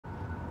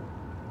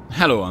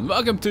Hello and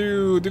welcome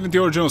to Divinity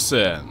Original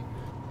Sin.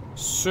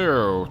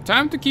 So,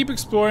 time to keep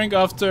exploring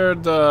after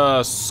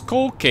the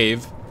Skull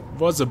Cave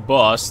was a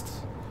bust.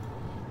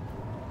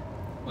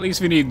 At least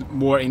we need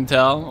more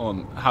intel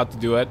on how to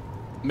do it.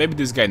 Maybe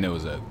this guy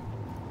knows it.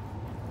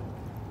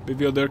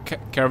 Bewilder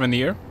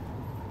Caravaneer?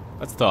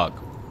 Let's talk.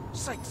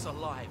 Sakes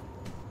alive!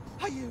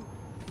 Are you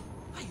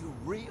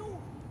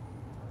real?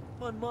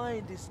 My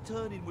mind is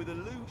turning with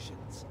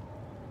illusions.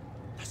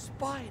 The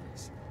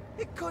spiders,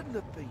 it couldn't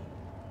have been.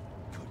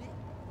 Could it?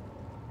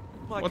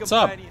 My What's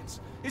companions,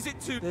 is it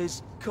too...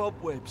 There's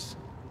cobwebs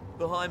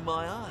behind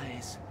my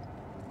eyes,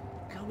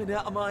 coming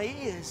out of my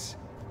ears.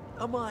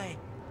 Am I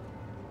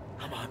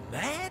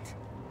mad?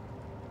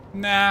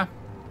 Nah,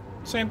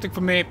 same thing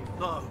for me.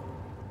 No,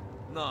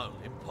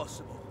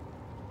 impossible.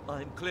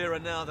 I am clearer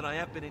now than I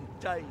have been in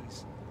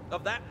days.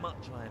 Of that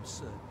much I am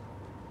certain.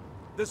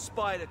 The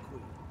Spider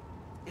Queen,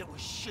 it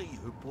was she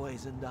who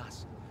poisoned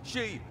us.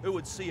 She who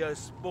would see her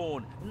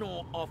spawn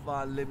gnaw off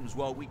our limbs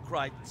while we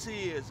cried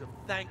tears of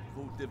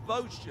thankful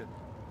devotion.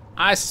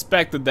 I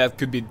suspected that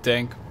could be the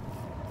thing.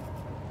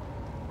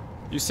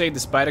 You say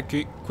the Spider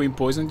Queen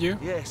poisoned you?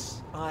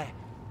 Yes, I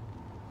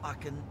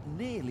can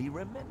nearly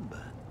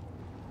remember.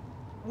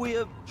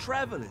 We're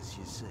travelers,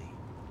 you see.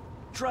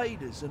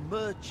 Traders and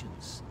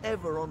merchants,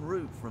 ever en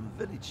route from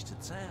village to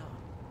town.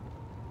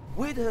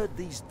 We'd heard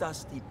these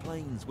dusty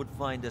plains would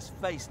find us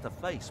face to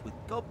face with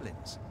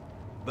goblins,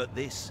 but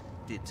this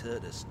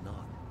deterred us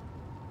not.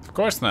 Of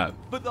course not.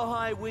 But the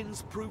high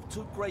winds proved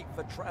too great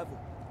for travel,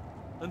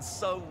 and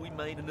so we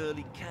made an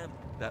early camp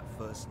that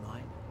first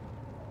night.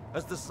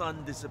 As the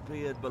sun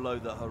disappeared below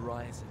the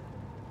horizon,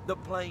 the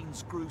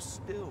plains grew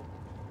still,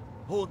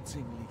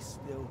 hauntingly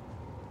still.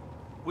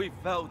 We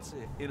felt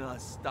it in our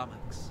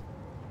stomachs,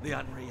 the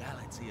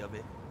unreality of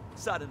it.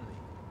 Suddenly,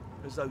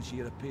 as though she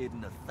had appeared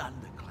in a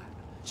thunderclap,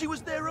 she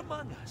was there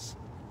among us,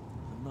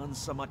 and none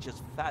so much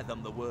as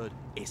fathomed the word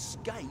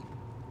escape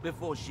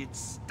before she'd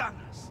stung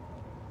us.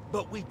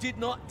 But we did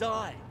not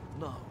die,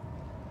 no.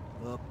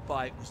 Her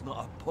bite was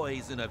not a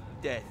poison of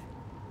death,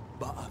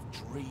 but of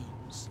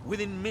dreams.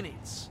 Within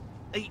minutes,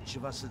 each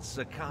of us had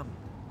succumbed.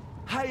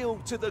 Hail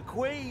to the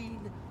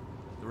Queen!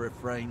 The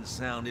refrain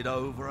sounded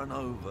over and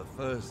over,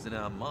 first in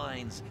our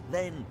minds,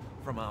 then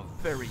from our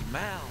very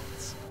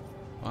mouths.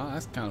 Well,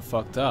 that's kind of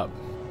fucked up.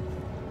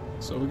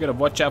 So we gotta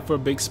watch out for a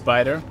big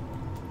spider.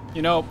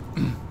 You know,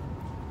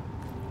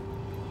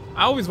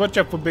 I always watch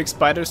out for big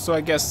spiders, so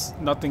I guess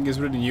nothing is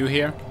really new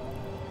here.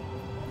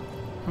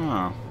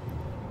 Huh.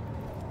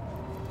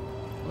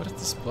 What is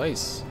this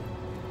place?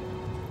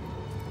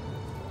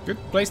 Good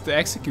place to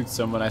execute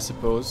someone, I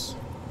suppose.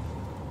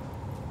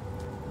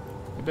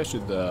 Maybe I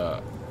should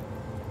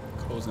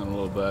close in a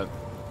little bit.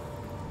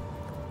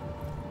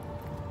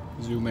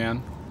 Zoom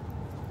in.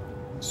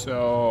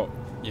 So,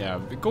 yeah,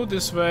 we go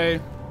this way.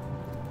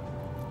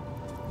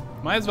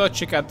 Might as well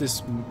check out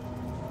this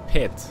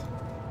pit.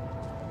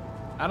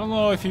 I don't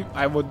know if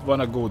I would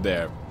want to go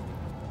there,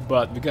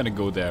 but we're gonna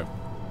go there.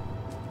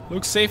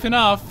 Looks safe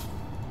enough,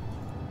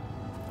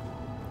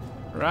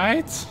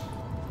 right?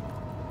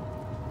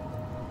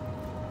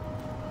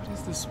 What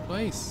is this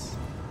place?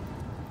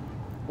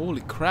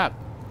 Holy crap!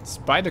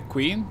 Spider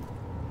Queen?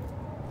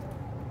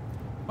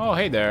 Oh,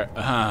 hey there,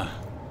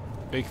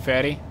 big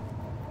fatty.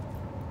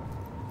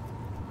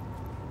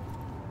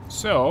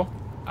 So,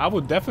 I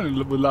would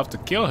definitely love to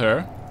kill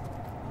her.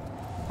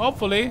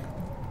 Hopefully,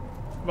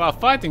 while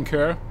fighting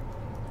her.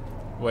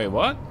 Wait,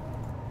 what?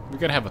 We're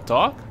gonna have a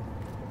talk?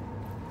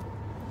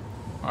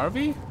 Are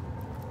we?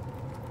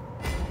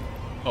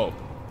 Oh,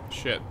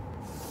 shit.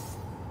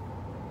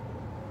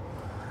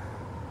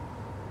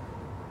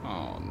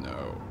 Oh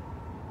no.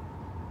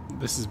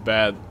 This is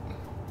bad.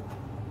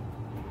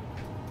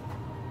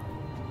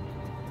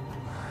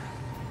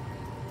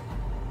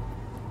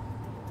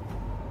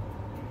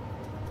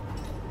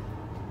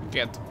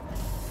 Get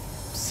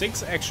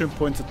 6 action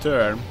points a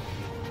turn.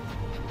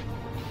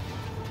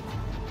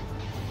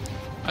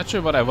 Not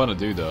sure what I want to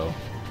do though.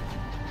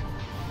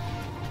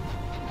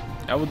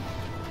 I would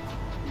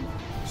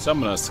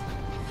summon a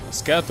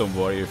skeleton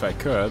warrior if I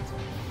could,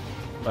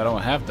 but I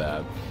don't have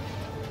that.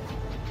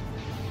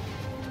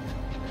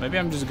 Maybe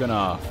I'm just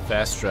gonna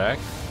fast track.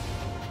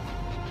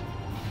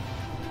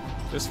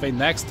 This fate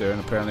next turn,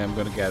 apparently I'm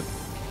gonna get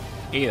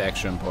 8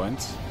 action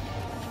points.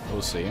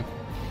 We'll see.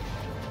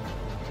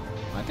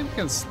 I think we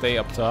can stay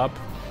up top.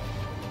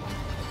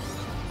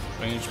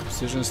 Range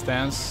precision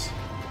stance.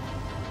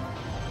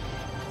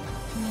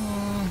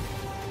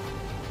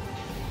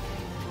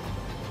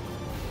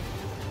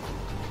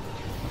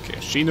 Okay,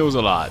 she knows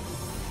a lot.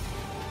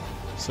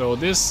 So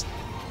this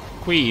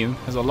queen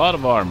has a lot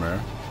of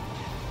armor.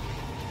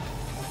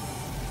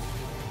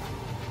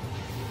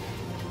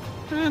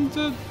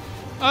 And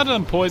other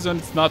than poison,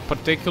 it's not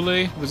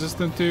particularly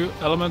resistant to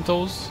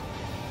elementals.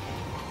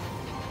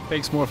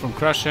 Takes more from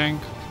crushing.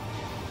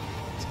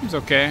 Seems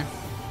okay.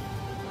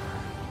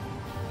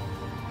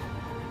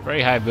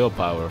 Very high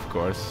willpower, of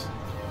course.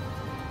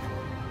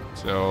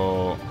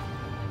 So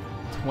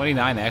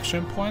 29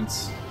 action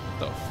points? What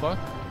the fuck?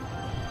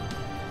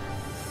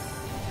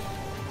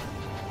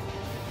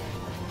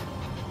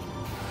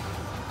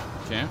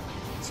 Okay.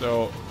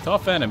 So,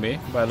 tough enemy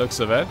by looks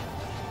of it.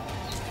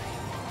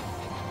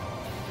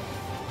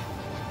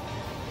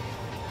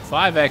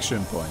 5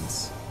 action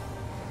points.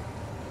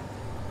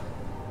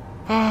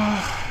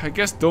 I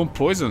guess don't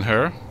poison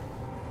her.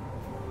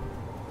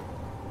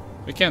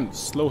 We can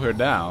slow her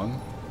down.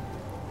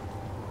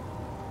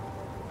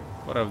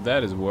 Whatever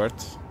that is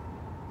worth.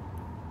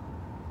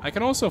 I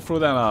can also throw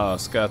down a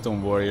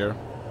skeleton warrior.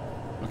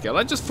 Okay,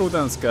 let's just throw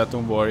down a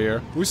skeleton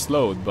warrior. We're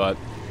slowed, but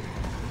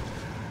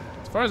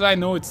as far as I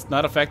know, it's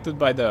not affected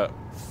by the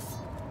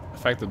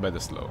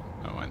slow.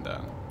 Never mind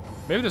that.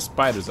 Maybe the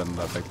spiders are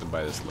not affected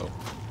by the slow.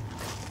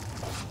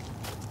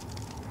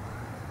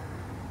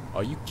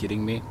 Are you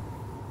kidding me?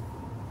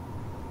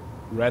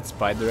 Red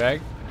spider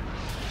egg?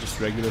 Just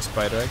regular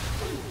spider egg?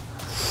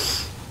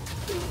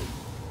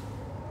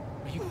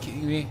 Are you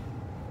kidding me?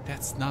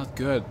 That's not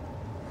good.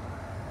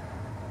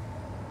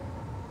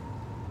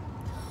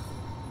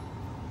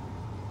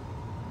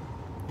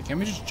 Can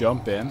we just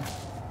jump in?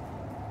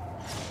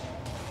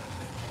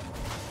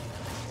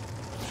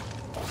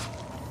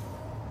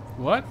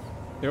 What?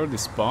 They already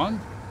spawned?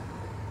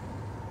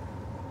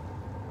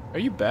 Are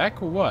you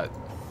back or what?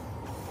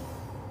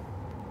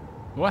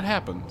 What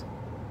happened?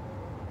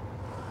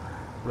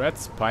 Red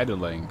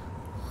spiderling.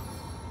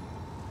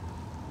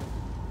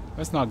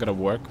 That's not gonna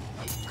work.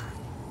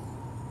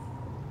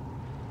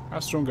 How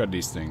strong are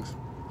these things?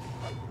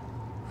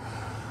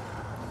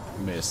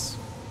 Miss.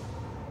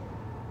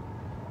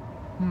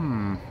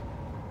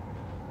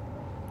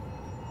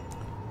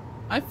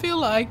 I feel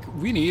like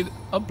we need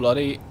a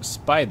bloody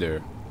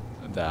spider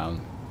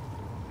down.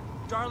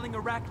 Darling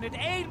arachnid,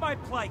 aid my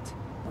plight!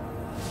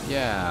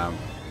 Yeah.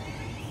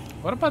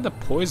 What about the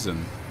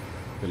poison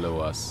below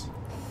us?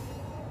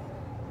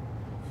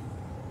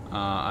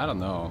 I don't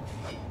know.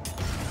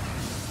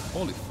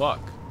 Holy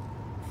fuck.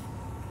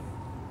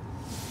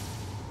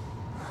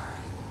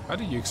 How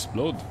did you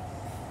explode?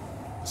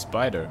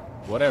 Spider.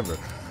 Whatever.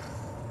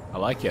 I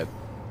like it.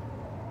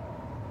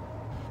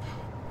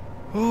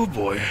 Oh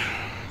boy.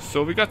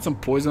 So we got some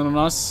poison on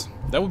us.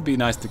 That would be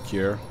nice to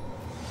cure.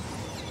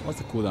 What's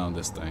the cooldown on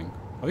this thing?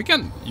 Oh, we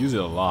can use it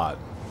a lot.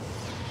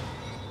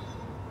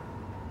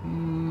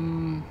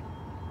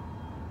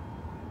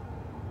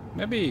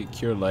 Maybe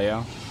cure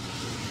Leia.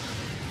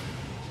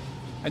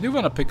 I do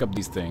want to pick up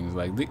these things.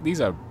 Like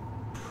these are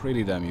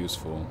pretty damn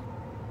useful.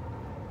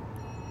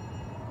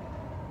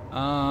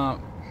 I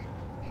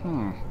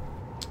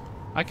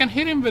can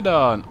hit him with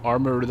an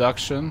armor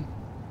reduction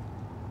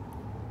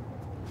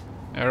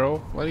arrow.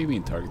 What do you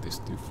mean target is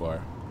too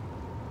far?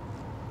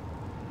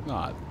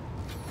 Not.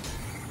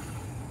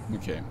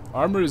 Okay,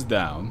 armor is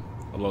down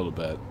a little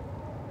bit.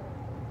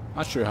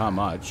 Not sure how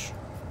much.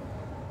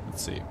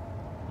 Let's see. It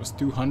was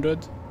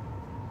 200.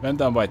 Went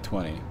down by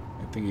 20.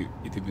 I think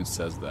it even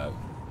says that.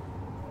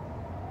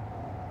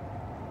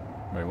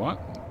 Wait, what?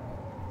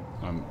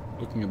 I'm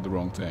looking at the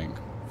wrong thing.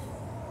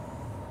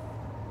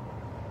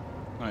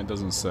 No, it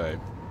doesn't say.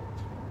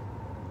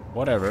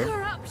 Whatever.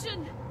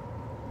 Corruption.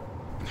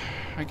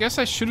 I guess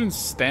I shouldn't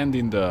stand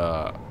in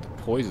the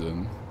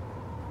poison.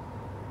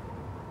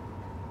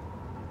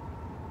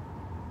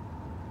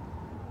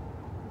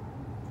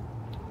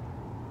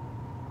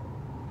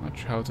 Not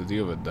sure how to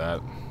deal with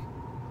that.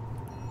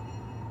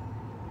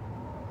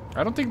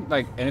 I don't think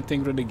like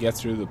anything really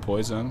gets rid of the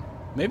poison.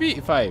 Maybe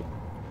if I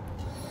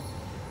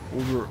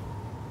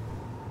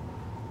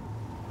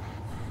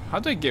How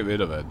do I get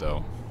rid of it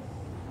though?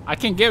 I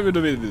can get rid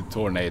of it with a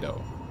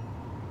tornado.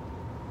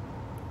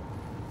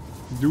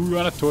 Do we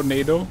want a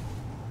tornado?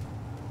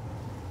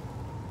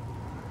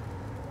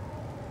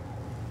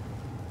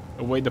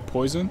 Away the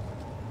poison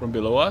from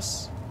below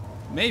us?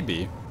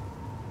 Maybe.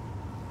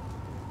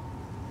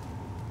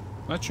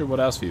 Not sure what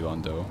else we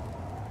want though.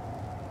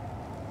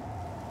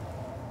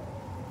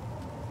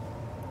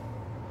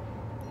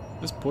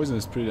 This poison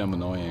is pretty damn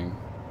annoying.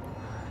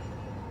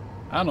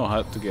 I don't know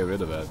how to get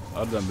rid of it,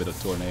 other than with a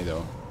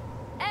tornado.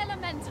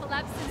 Elemental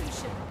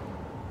absolution.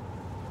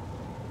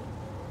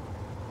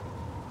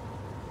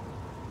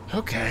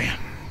 Okay.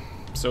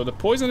 So the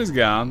poison is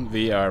gone,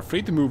 we are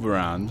free to move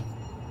around.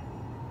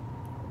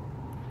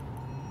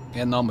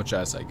 And not much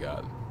else I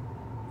got.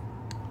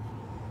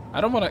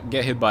 I don't want to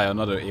get hit by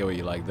another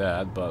AoE like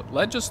that, but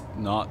let's just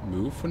not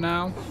move for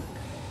now.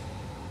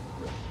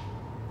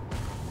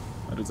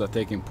 Others are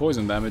taking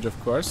poison damage, of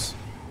course.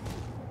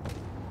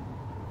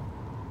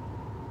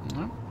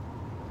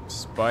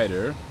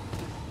 Spider.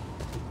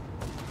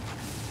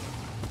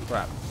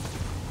 Crap.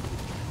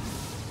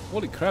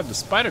 Holy crap, the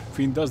Spider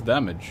Queen does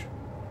damage.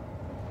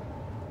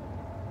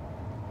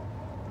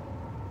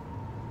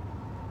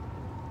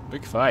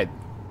 Big fight.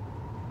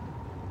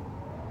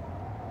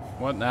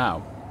 What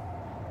now?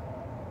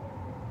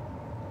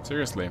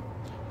 Seriously.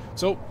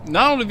 So,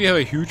 not only do we have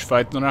a huge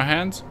fight on our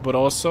hands, but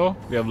also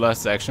we have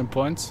less action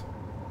points.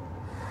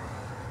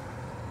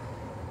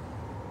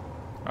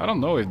 I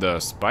don't know if the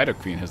Spider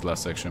Queen has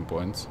less action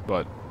points,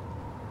 but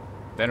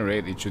at any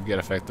rate, it should get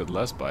affected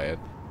less by it.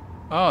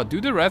 Oh,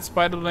 do the red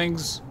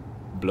spiderlings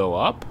blow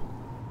up?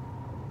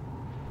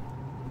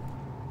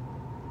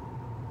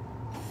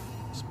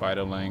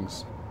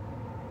 Spiderlings.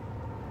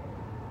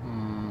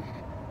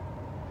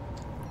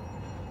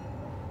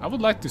 I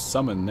would like to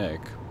summon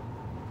Nick.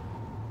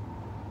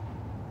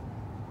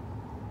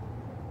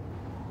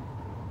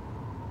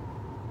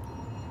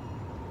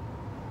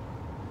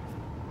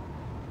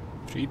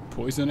 Treat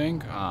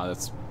poisoning? Ah,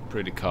 that's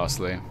pretty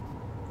costly.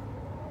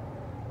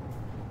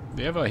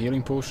 Do you have a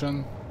healing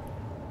potion?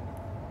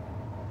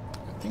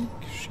 I think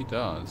she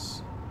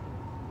does.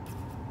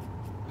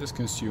 Just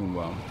consume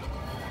one.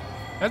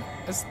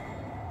 Let's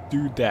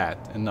do that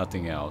and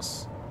nothing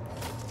else.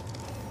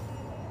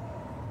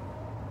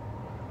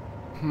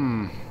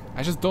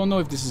 I just don't know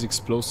if this is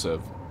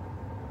explosive.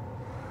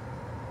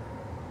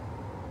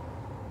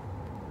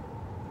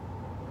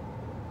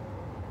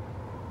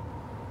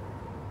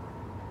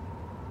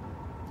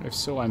 If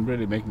so, I'm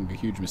really making a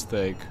huge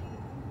mistake.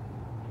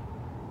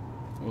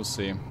 We'll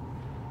see.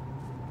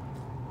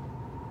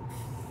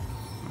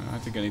 I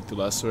think I need to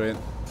lacerate.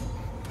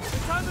 The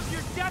time of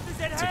your death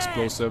is at It's hand.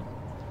 explosive.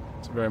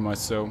 It's very much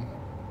so.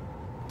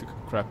 Took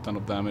a crap ton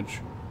of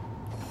damage.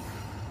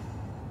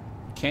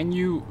 Can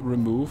you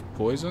remove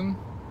poison?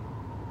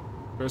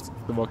 First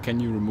of all, can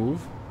you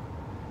remove?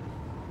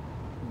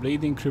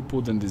 Bleeding,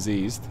 crippled, and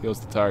diseased. Heals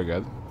the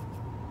target.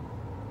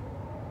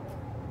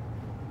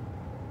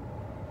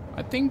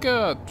 I think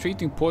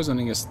treating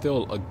poisoning is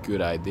still a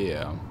good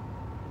idea.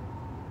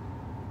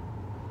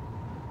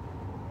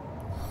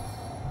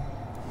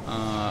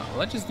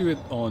 Let's just do it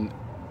on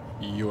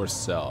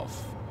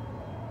yourself.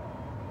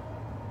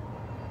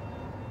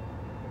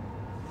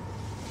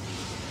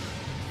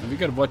 And we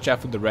gotta watch out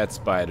for the red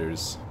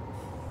spiders.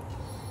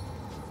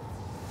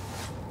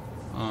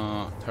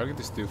 Target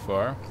is too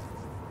far.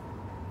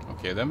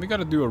 Okay, then we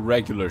gotta do a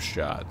regular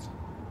shot.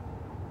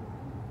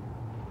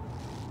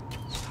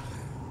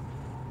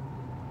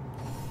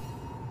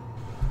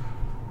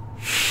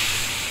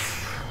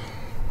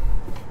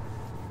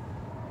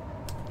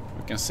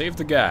 We can save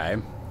the guy.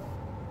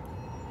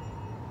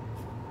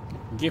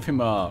 Give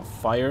him a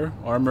fire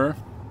armor.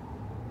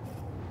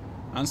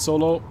 And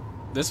Solo,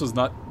 this was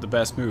not the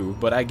best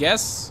move, but I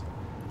guess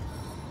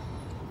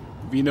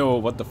we know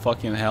what the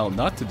fucking hell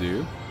not to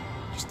do.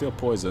 You're still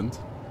poisoned.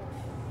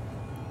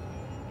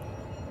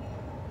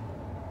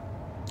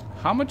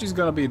 How much is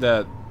gonna be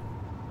that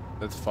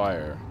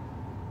fire?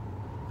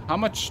 How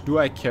much do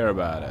I care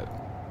about it?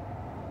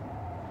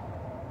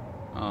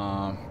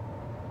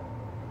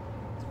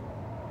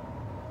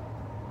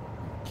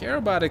 Care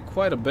about it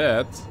quite a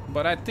bit,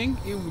 but I think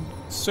it would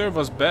serve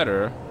us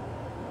better.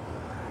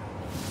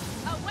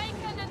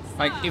 Awaken and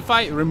Like, serve. if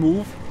I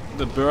remove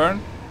the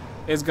burn,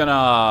 it's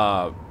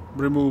gonna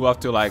remove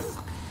up to like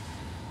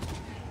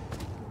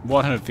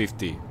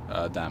 150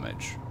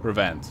 damage.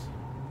 Prevent.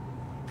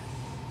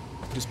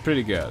 Which is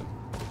pretty good.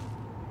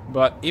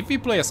 But if we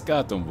play a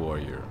skeleton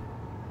warrior,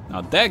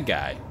 now that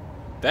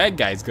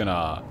guy's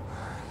gonna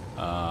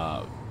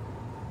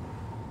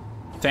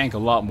tank a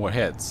lot more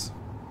hits.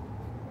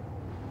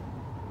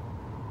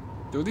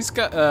 Though these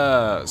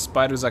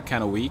spiders are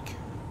kind of weak.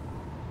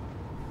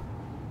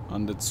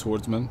 Undead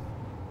swordsman.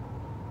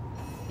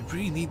 I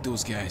really need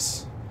those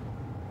guys.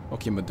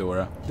 Okay,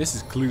 Medora, this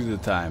is clearly the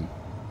time.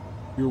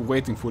 You're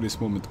waiting for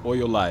this moment all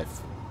your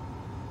life.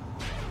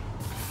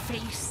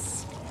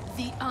 Face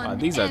the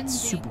These are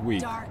super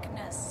weak.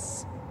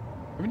 darkness.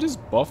 Can we just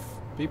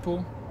buff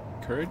people?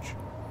 Courage?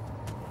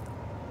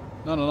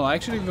 No, I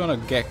actually wanna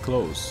get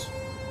close.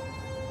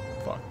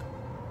 Fuck.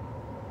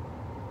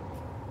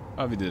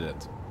 Oh, we did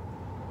it.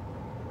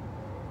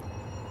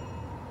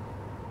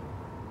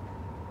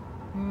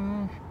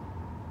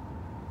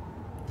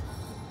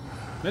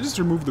 Let's just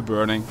remove the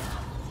burning.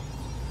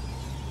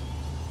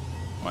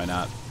 Why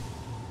not?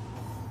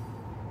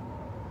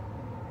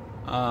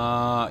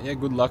 Yeah,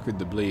 good luck with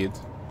the bleed.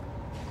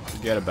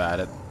 Forget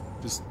about it.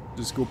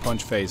 Just go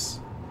punch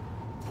face.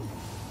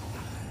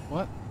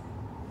 What?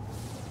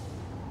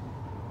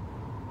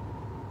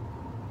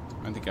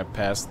 I think I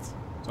passed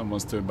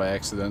someone's turn by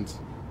accident.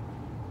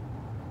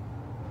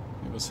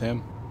 It was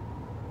him.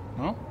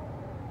 No?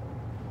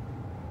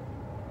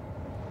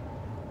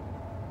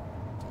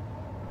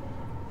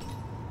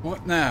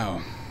 What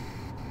now?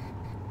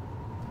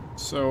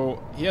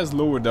 So, he has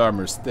lowered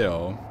armor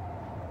still.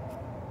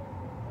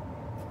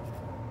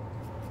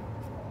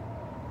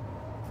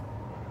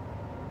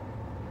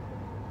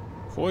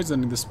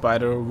 Poisoning the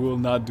spider will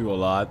not do a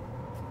lot.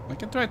 I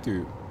can try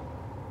to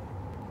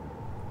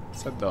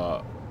set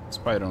the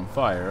spider on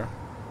fire.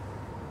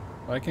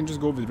 But I can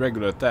just go with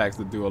regular attacks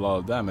that do a lot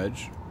of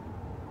damage.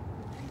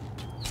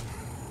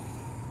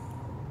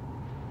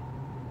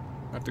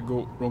 I have to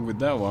go wrong with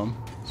that one.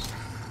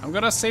 I'm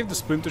gonna save the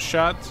splinter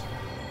shot.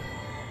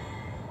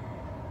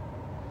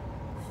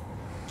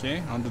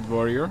 Okay, Undead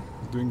Warrior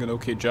is doing an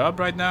okay job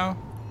right now.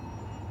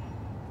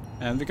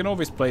 And we can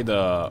always play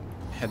the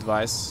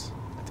Headvice.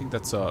 I think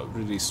that's a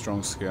really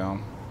strong skill.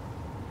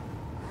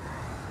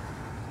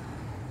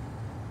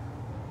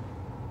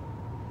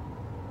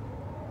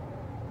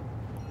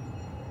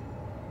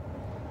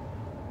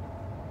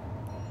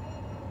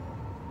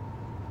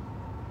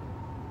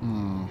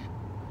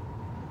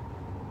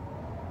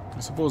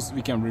 I suppose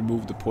we can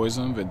remove the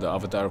poison with the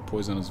avatar of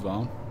poison as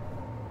well.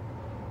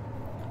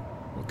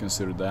 We'll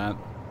consider that.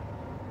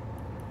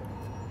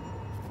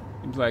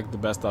 Seems like the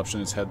best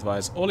option is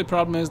headwise. Only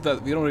problem is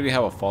that we don't really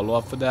have a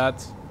follow-up for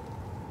that.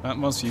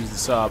 Once you use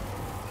this up,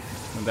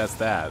 and that's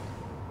that.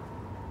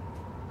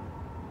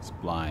 It's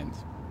blind.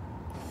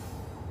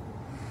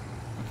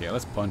 Okay,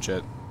 let's punch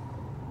it.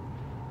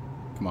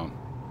 Come on.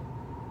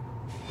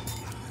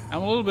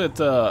 I'm a little bit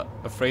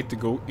afraid to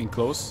go in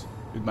close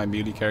with my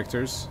melee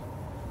characters.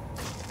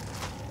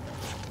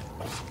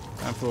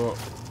 Time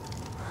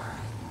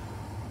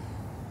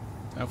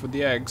for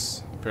the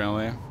eggs,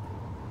 apparently.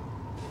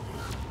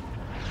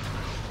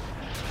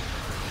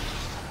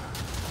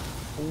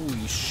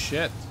 Holy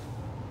shit.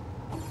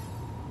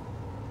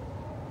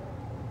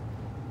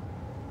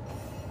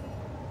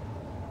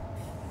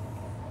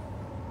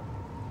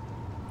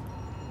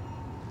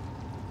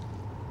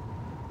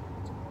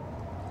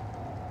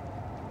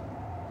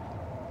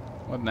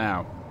 What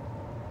now?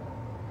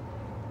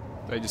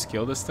 Did I just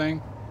kill this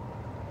thing?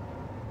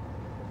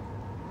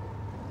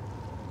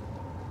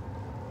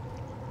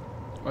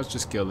 Let's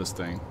just kill this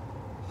thing.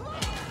 I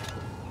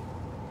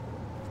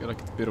feel like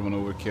it's a bit of an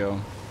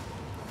overkill.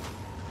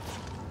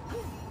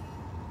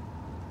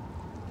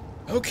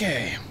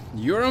 Okay,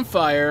 you're on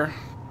fire.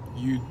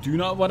 You do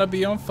not want to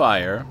be on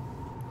fire.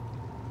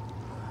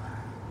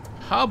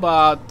 How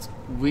about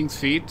winged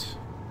feet?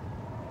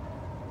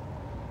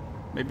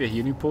 Maybe a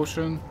healing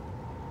potion?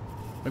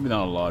 Maybe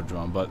not a large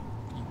one, but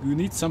you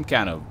need some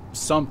kind of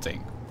something.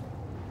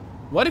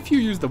 What if you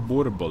use the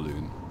water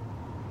balloon?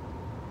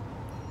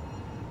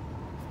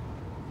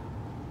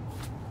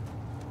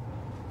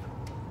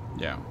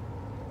 Yeah.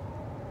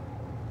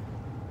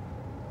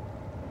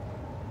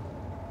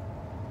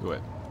 Do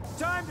it.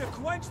 Time to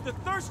quench the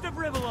thirst of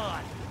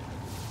Rivalon!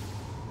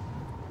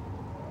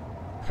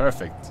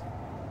 Perfect.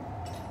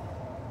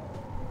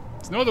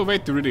 There's no other way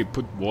to really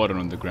put water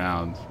on the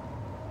ground.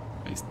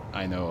 At least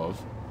I know of.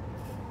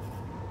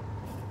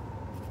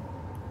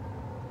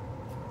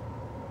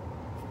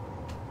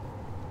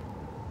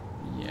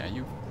 Yeah,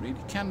 you really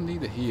kind of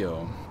need a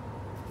heal.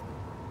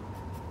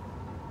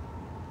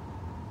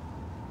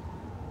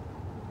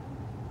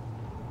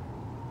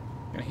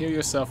 You can heal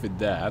yourself with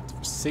that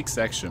for 6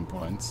 action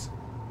points.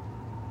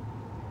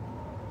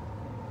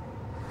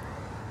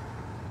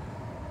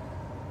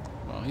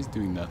 Well, he's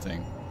doing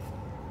nothing.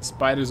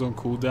 Spider's on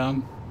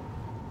cooldown.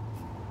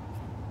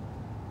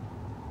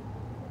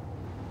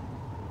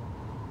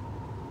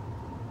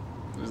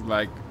 It's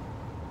like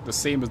the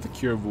same as the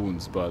cure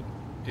wounds, but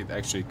it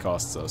actually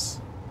costs us.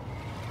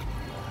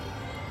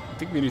 I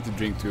think we need to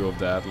drink 2 of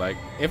that. Like,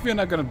 if we're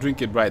not gonna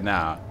drink it right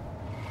now,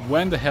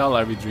 when the hell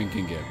are we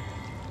drinking it?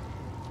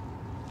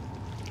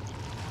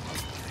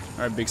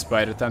 Alright, big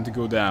spider, time to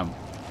go down.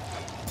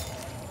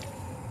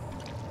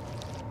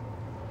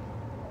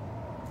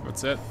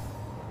 That's it.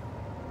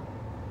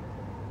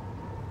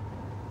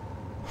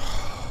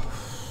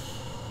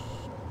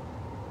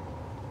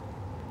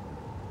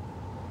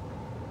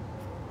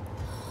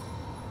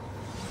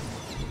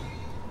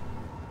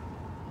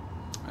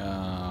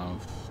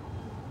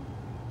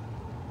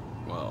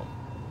 Well.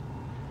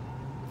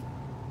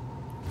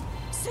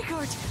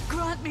 Sigurd,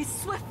 grant me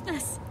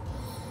swiftness.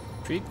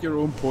 Treat your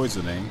own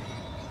poisoning.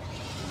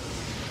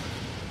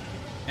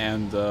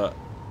 And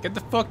get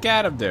the fuck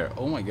out of there.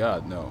 Oh my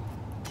god, no.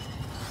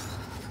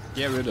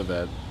 Get rid of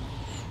it.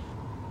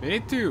 We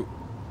need to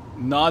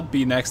not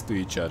be next to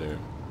each other.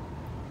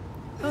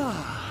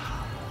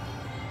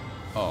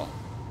 Oh.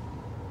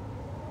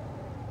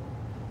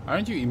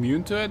 Aren't you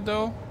immune to it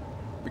though?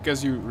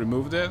 Because you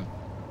removed it?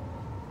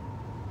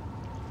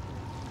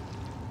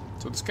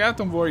 So the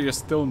skeleton warrior is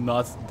still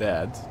not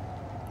dead.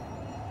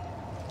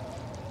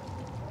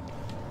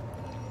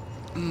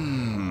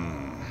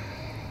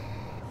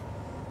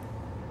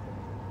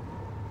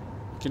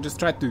 You can just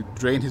try to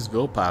drain his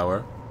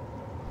willpower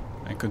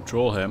and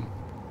control him.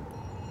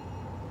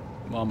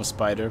 Mama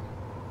spider.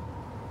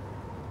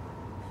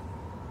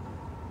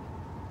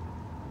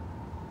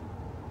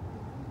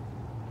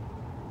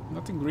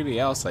 Nothing really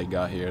else I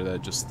got here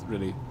that just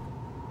really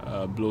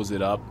blows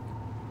it up.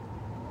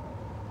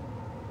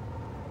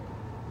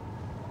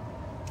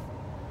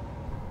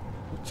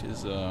 Which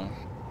is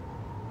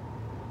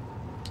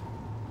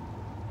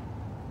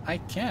I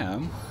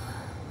can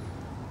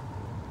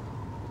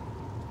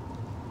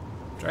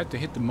try to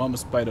hit the mama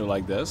spider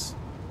like this,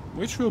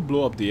 which will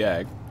blow up the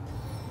egg,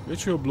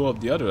 which will blow up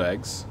the other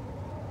eggs.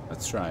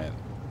 Let's try it.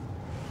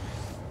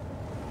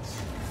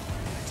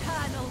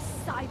 Eternal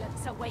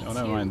silence awaits Oh,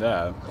 never you. mind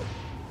that.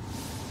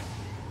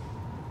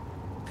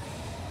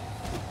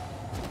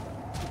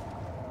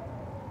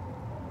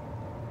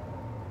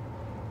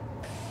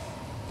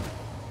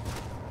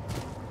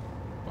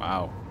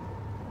 Wow.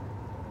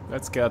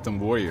 That's skeleton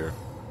warrior.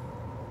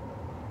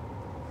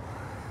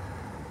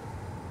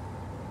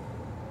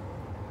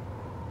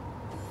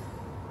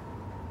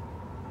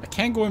 I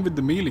can't go in with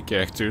the melee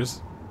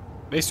characters.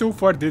 They so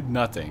far did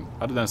nothing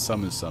other than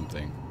summon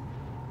something.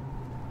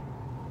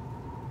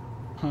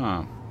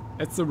 Huh.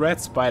 It's the red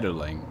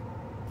spiderling.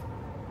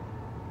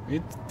 We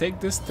need to take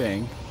this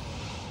thing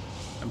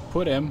and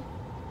put him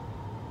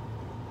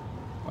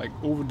like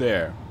over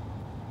there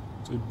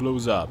so it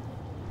blows up.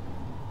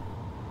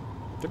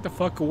 Get the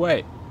fuck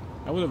away.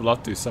 I would have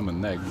loved to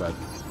summon Nick, but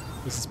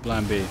this is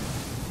plan B.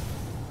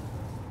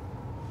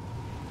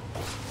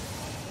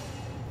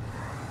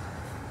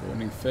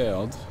 Warning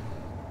failed.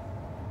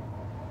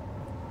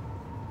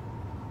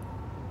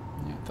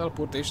 Yeah,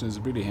 teleportation is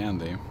really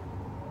handy.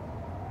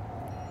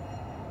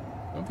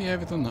 Don't we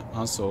have it on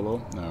Han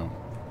Solo? No.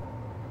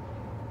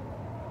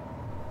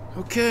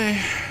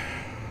 Okay.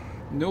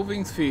 No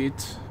winged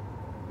feet.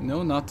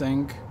 No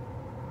nothing.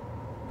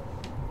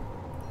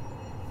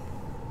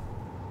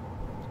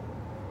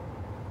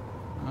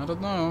 I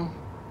don't know.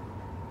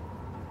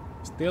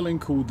 Still in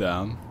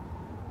cooldown.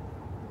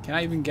 Can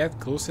I even get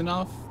close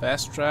enough?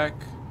 Fast track.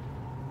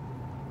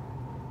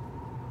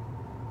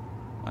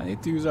 I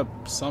need to use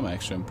up some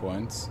action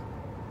points.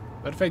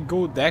 But if I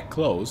go that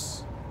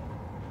close,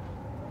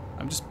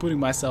 I'm just putting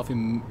myself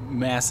in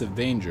massive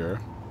danger.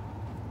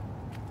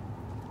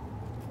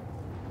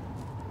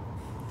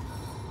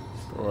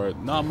 For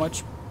not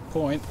much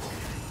point,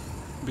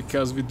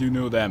 because we do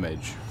no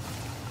damage.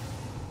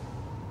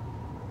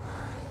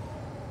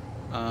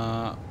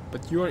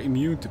 But you are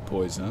immune to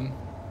poison.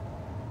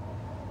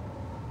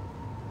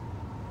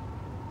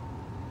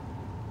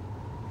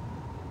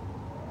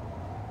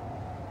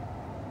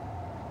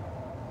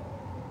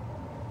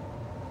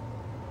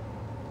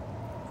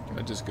 Can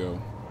I just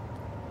go?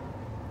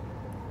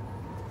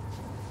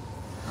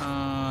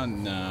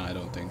 Nah, I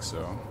don't think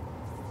so.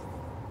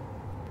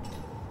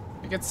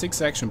 I get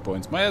 6 action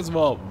points. Might as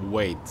well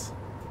wait.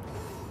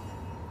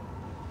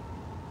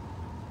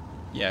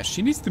 Yeah,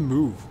 she needs to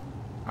move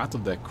out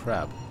of that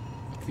crap.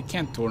 Like, we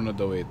can't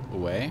tornado it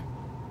away.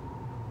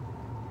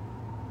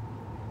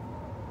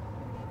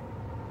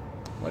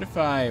 What if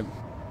I...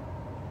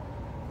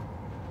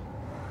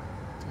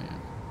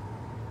 Damn.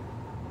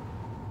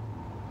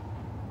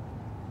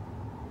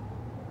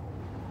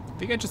 I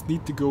think I just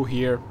need to go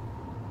here.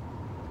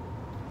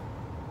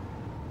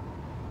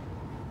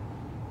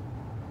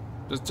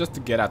 Just to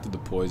get out of the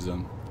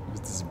poison.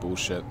 This is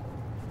bullshit.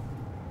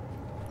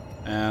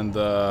 And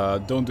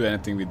don't do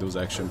anything with those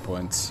action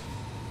points.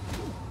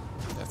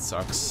 That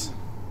sucks.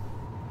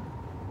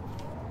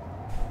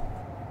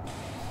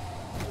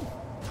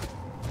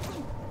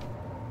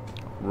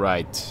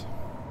 Right.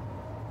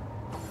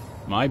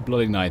 My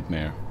bloody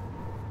nightmare.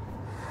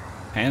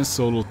 Han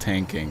Solo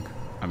tanking.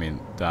 I mean,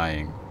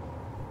 dying.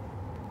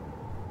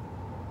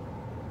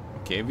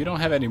 Okay, we don't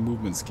have any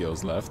movement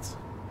skills left.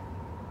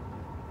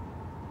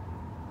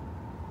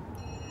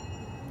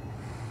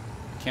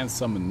 Can't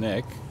summon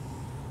Nick.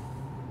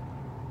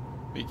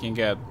 We can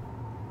get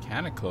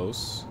kinda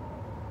close.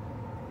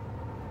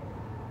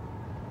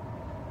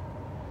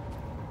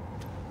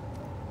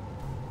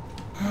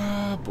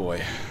 Ah,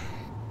 boy.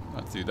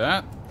 Let's do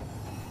that.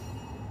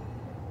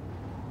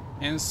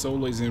 And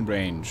Solo is in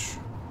range.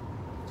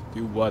 To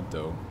do what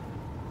though?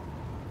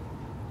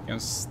 Can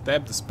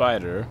stab the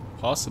spider.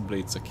 Possibly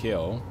it's a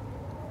kill.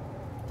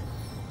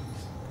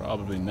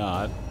 Probably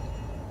not.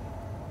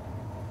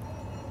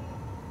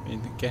 I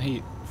mean, can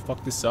he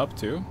fuck this up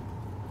too?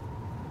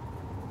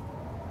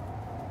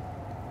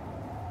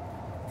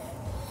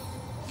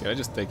 Can I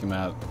just take him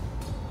out?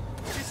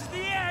 This is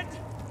the end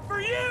for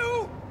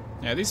you.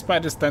 Yeah, these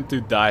spiders tend to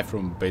die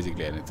from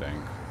basically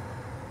anything.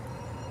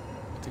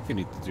 I think we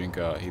need to drink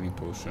a healing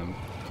potion.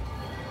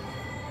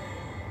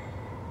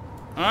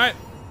 Alright.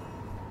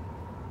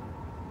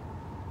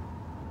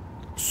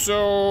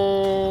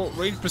 So,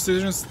 range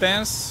precision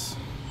stance.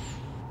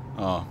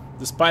 Oh,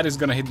 the spider's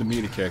gonna hit the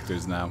melee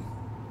characters now.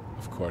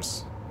 Of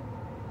course.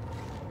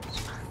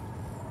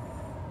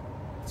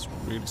 It's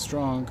really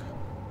strong.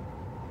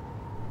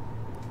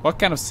 What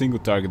kind of single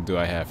target do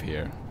I have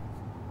here?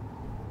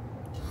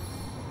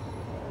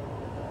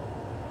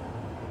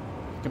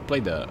 I can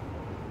play the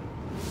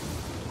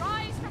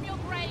Rise from your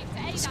grave to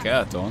aid us.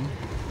 skeleton.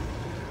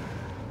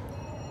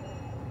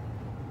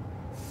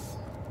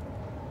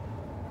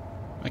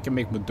 I can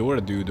make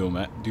Medora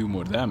do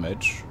more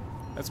damage.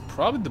 That's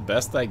probably the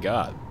best I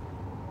got.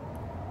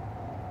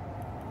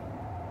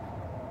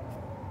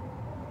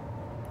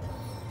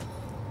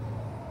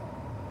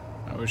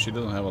 I wish she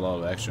doesn't have a lot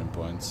of action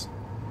points.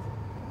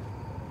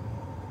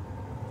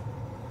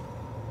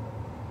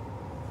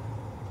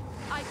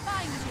 I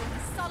find you in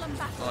a solemn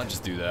battle. I'll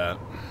just do that.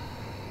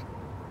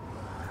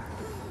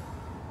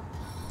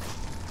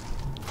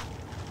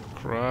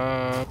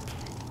 Crap.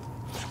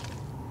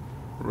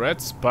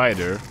 Red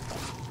spider.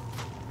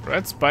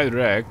 Red spider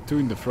egg, 2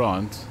 in the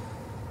front.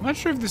 I'm not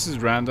sure if this is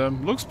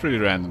random. Looks pretty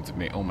random to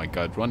me. Oh my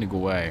god, running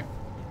away.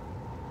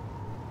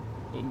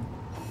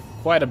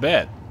 Quite a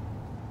bit.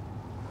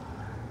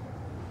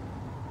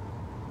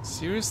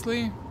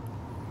 Seriously?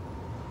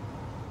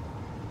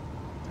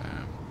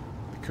 Damn.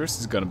 The curse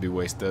is gonna be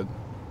wasted.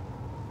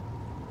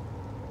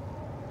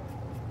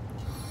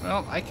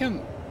 Well, I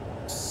can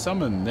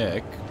summon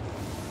Nick.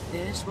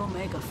 This will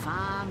make a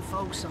fine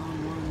folk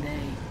song one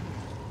day.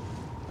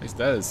 At least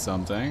that is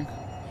something.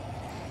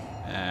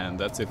 And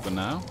that's it for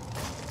now.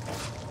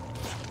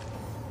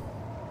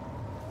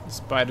 The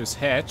spider's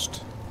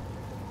hatched.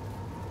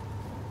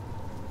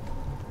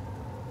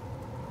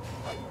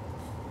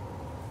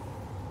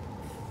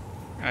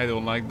 I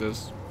don't like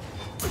this.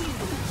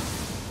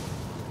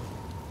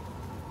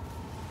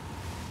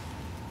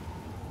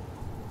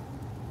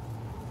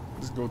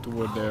 Let's go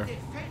toward there. I'll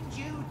defend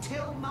you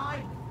till my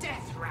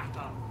death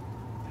rattle.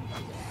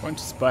 Punch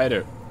the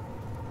spider.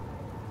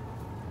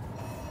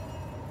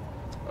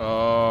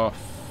 Oh,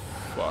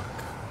 fuck.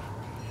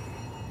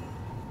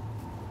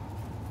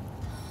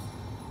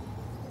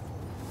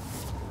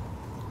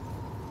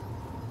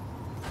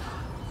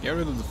 Get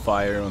rid of the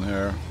fire on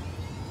her.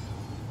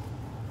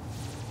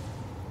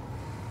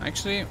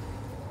 Actually,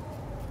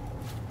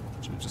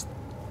 should just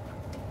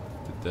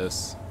did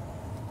this.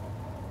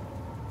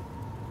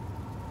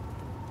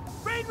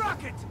 Rain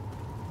rocket!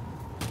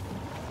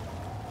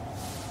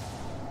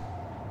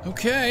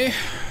 Okay.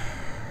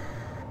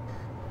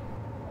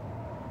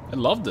 I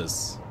love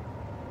this.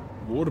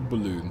 Water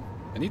balloon.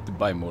 I need to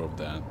buy more of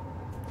that.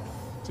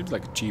 Seems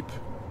like a cheap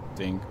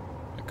thing.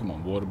 Like, come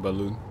on, water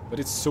balloon. But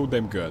it's so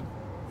damn good.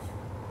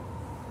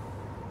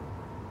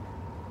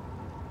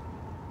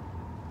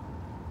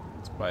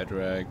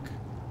 Spider egg.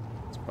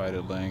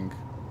 Spider leg.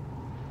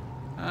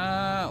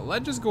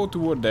 Let's just go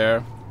toward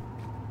there.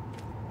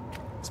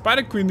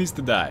 Spider Queen needs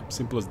to die.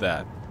 Simple as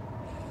that.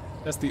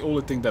 That's the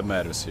only thing that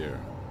matters here.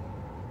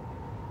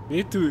 We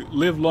need to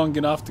live long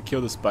enough to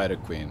kill the Spider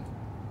Queen.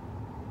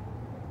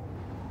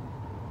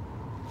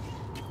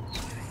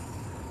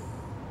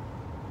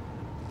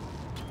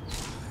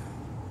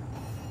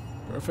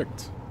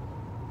 Perfect.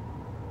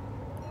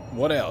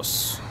 What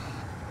else?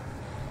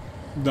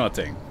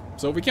 Nothing.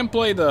 So we can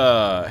play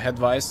the head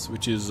vice,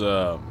 which is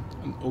an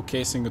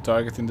okay single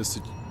target in this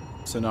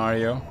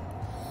scenario.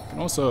 We can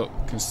also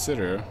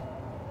consider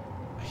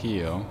a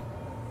heal.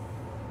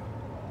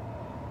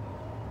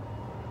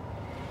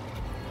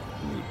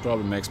 It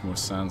probably makes more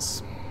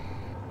sense.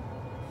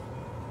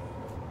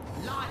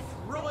 Life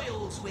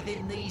royals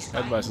within these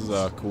Head vice is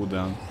a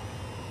cooldown.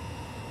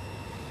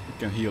 We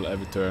can heal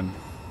every turn.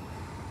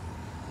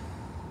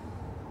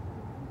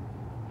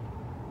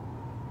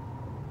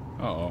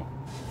 Uh-oh.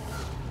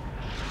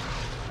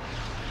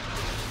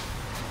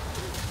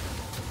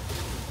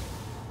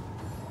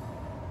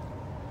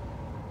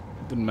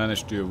 Didn't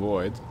manage to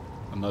avoid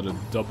another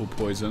double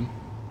poison.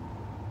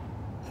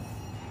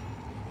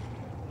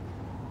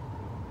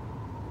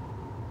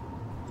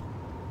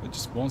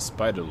 Just one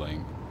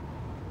spiderling.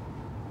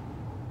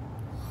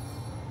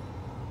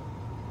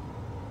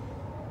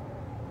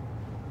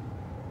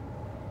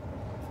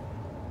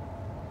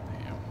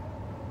 Damn.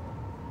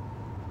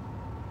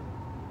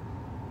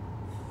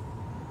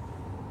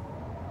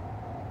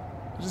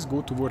 I just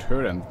go toward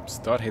her and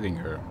start hitting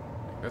her.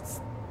 That's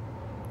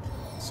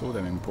so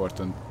damn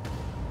important.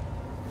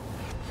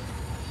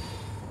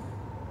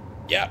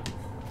 Yeah.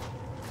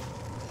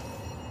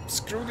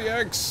 Screw the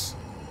eggs.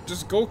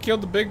 Just go kill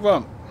the big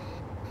one.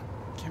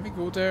 Can we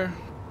go there?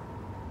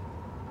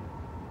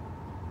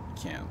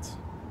 Can't.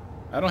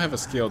 I don't have a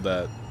skill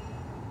that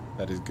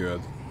is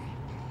good.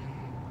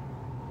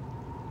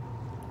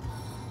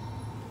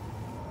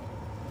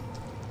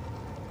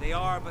 They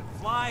are but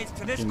flies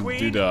to I this can queen.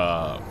 do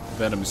the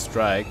venomous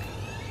strike.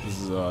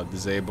 This is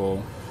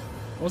disable.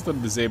 Most of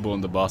the disable on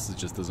the bosses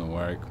just doesn't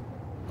work.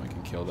 I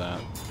can kill that.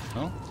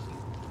 Oh?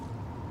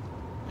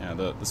 Yeah,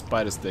 the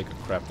spiders take a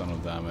crap ton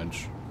of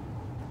damage.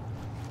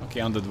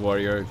 Okay, Undead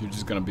Warrior, you're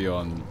just gonna be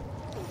on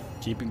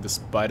keeping the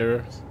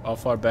spider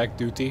off our back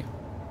duty.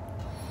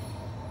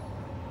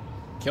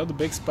 Kill the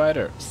big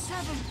spider.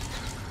 Seven,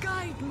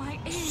 guide my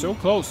aim. So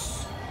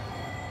close.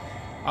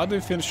 How do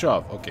we finish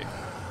off? Okay,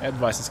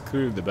 advice is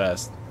clearly the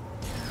best.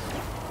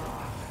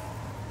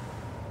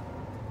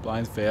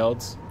 Blind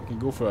failed. We can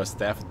go for a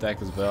staff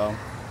attack as well.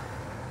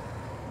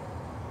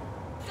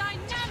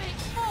 Dynamic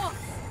force.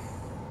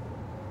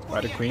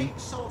 Spider Queen.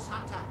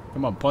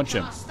 Come on, punch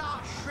him.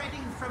 Start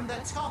shredding from the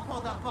top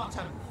or the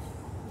bottom.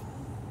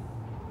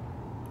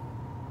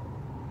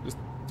 Just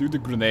do the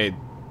grenade.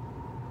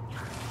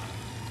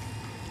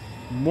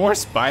 More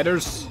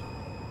spiders?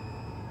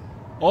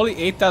 Only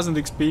 8,000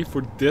 XP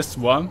for this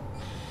one?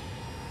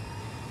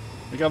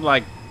 We got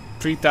like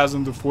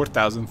 3,000 to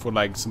 4,000 for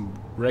like some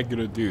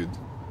regular dude.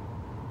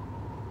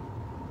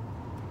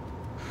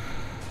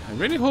 I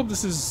really hope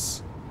this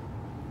is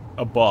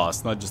a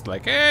boss, not just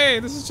like, hey,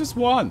 this is just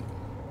one.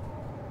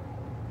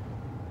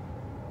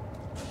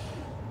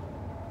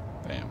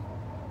 Damn.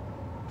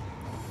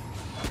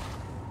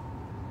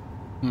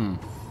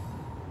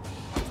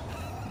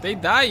 They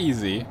die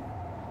easy,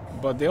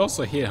 but they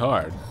also hit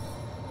hard.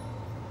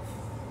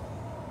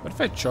 What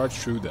if I charge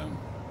through them?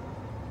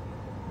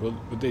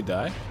 Would they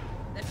die?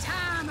 The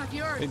time of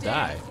your They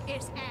death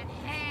is at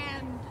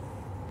hand.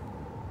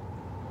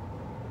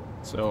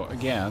 So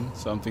again,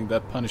 something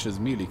that punishes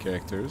melee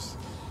characters.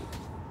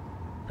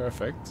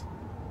 Perfect.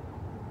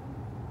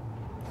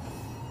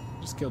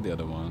 Just kill the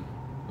other one.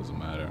 Doesn't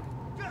matter.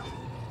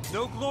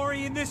 No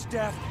glory in this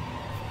death.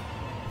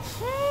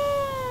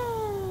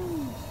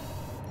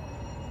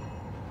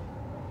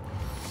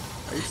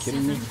 Are you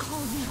kidding me? Call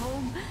me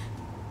home.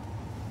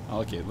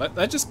 Okay,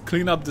 let's just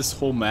clean up this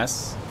whole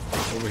mess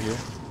over here.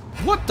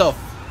 What the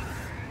f—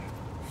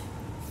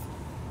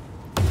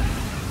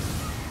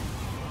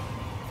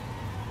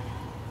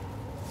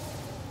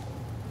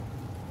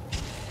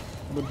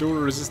 The door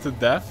resisted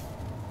death?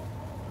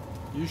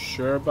 You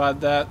sure about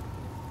that?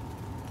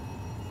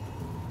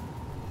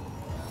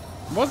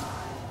 What?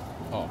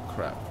 Oh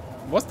crap.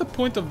 What's the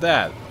point of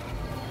that?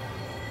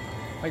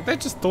 Like,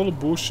 that's just total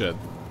bullshit.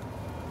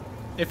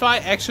 If I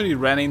actually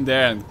ran in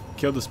there and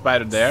killed the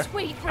spider there,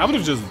 Sweet I would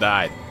have just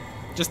died.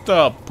 Just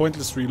a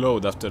pointless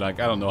reload after, like,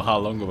 I don't know how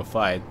long of a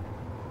fight.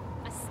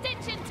 A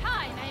stitch in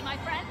time, eh, my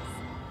friends?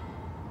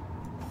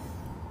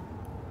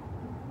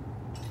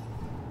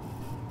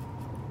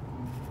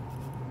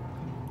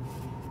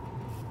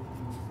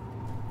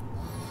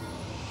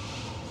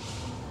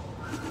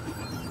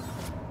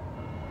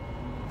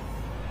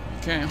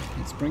 Okay,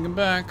 let's bring him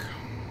back.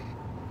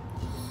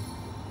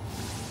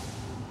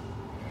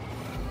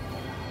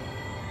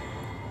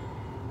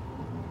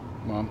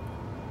 Come on.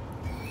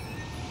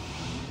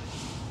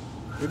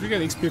 Did we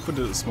get XP for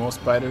the small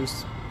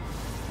spiders?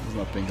 I was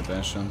not paying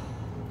attention.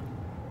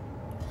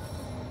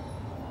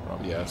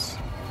 Probably yes.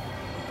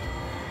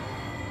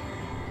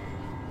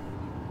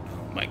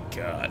 Oh my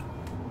god.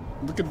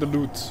 Look at the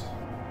loot.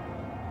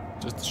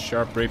 Just a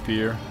sharp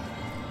rapier.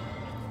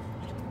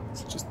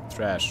 It's just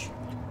trash.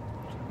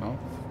 No?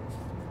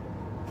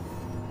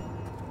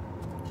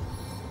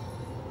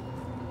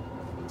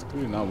 It's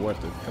clearly not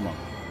worth it. Come on.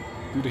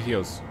 Do the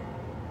heals.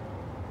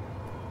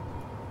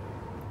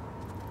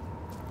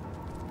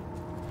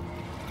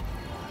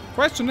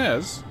 Question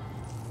is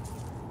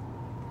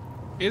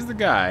the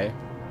guy—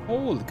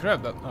 holy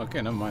crap, that—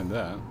 okay, never mind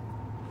that.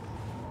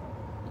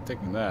 I'm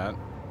taking that.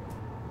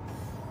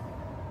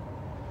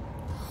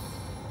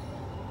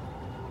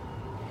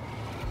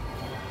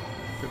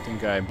 Good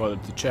thing I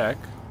bothered to check.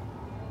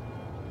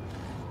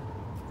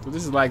 So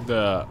this is like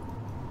the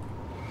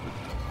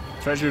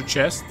treasure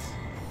chest,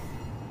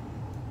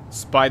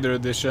 spider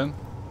edition.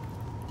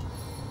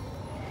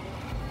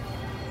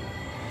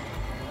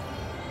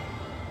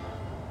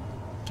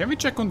 Can we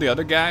check on the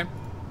other guy?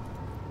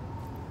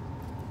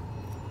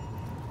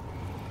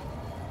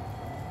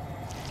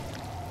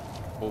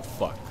 Oh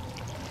fuck.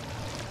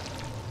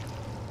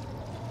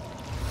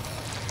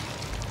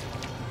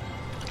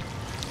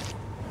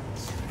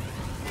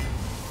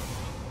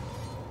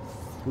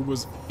 Who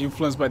was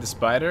influenced by the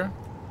spider?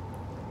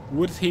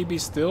 Would he be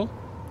still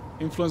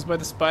influenced by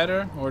the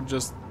spider? Or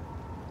just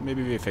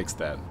maybe we fixed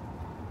that?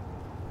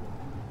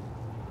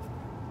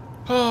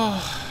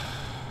 Oh.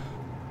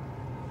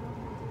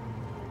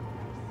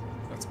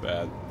 That's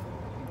bad.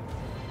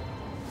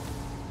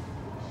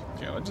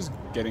 Okay, I'm just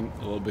getting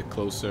a little bit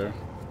closer.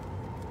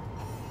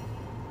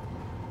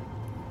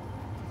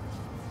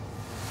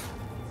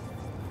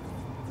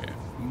 Okay,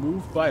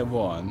 move by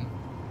one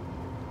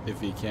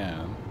if he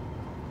can.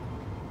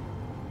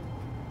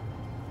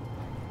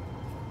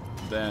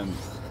 Then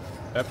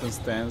weapon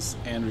stance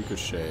and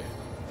ricochet.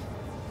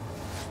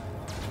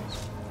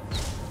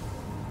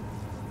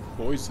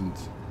 Poisoned.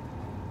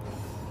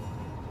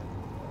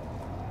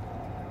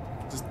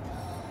 Just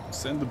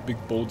send a big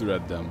boulder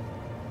at them.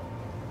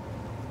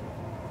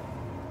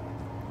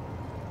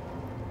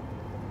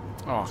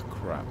 Oh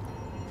crap.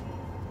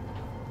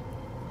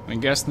 I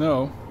guess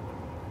no.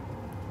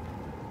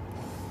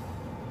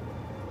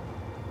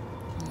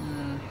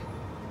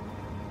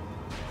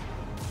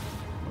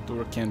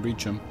 Door can't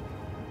reach him.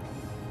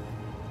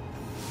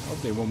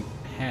 Hope they won't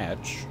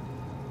hatch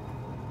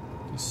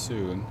too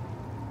soon.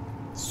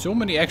 So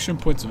many action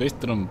points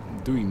wasted on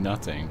doing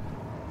nothing.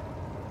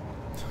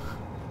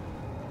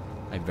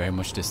 I very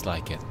much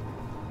dislike it.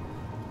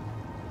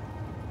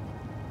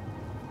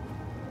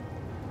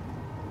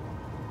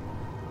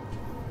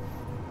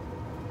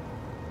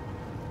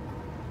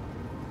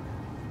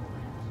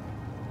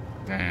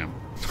 Damn.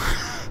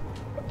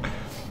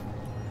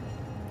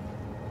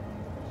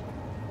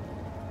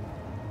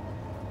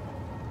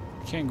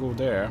 Can't go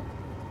there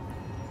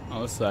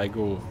unless I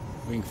go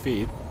wing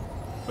feet,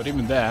 but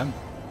even then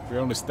we're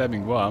only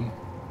stabbing one.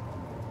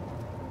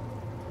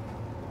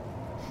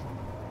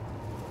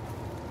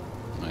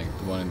 Like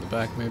the one in the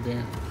back maybe,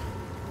 and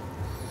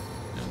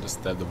just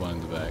stab the one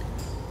in the back.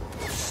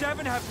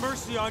 7 have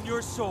mercy on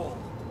your soul.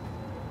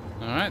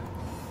 Alright,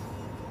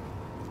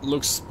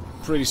 looks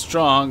pretty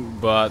strong,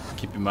 but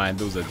keep in mind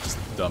those are just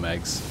dumb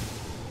eggs.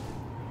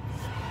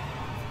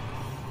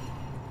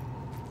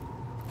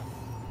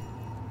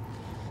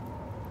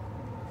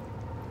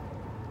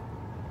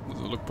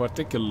 Look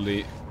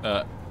particularly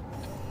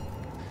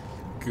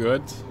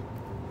good.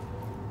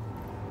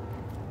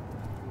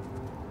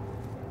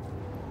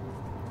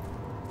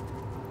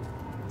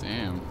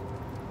 Damn.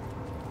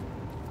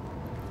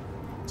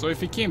 So if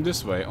he came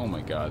this way, oh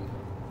my god.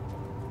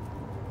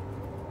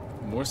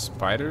 More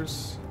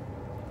spiders?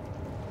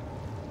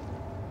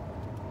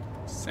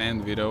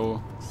 Sand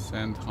widow,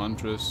 sand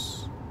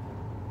huntress.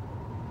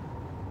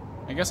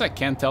 I guess I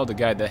can't tell the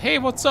guy that, hey,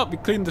 what's up? We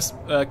cleaned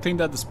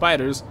out the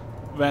spiders.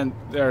 when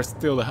there are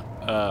still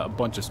a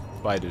bunch of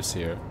spiders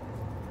here.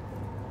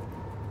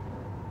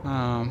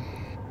 I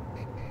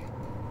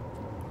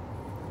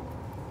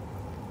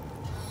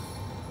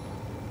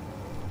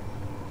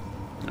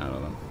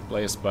don't know.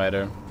 Play a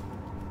spider.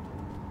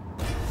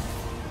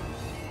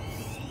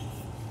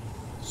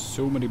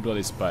 So many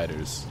bloody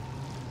spiders.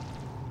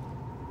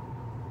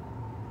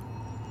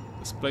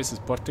 This place is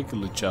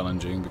particularly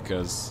challenging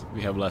because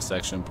we have less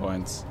action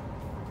points.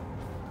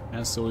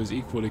 And so is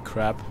equally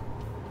crap.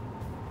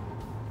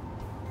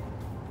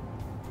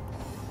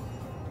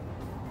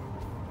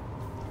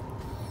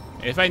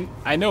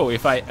 I know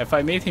if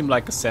I made him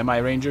like a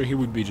semi-ranger, he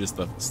would be just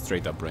a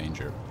straight up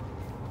ranger.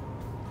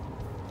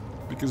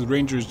 Because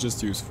ranger is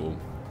just useful.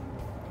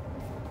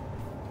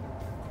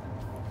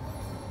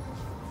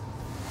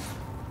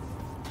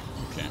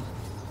 Okay.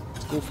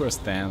 Let's go for a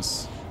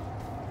stance.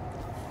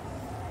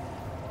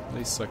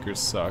 These suckers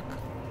suck.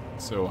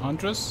 So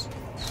Huntress.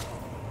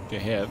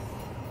 Get hit.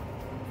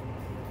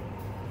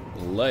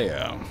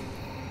 Leia.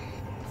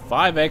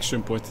 5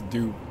 action points to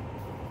do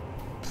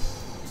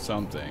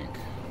something.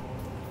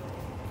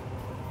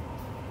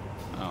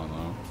 I don't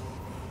know.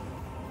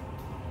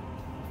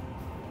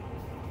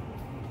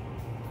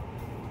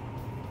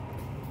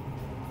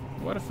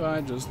 What if I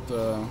just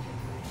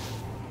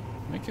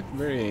make it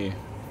very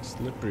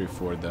slippery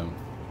for them?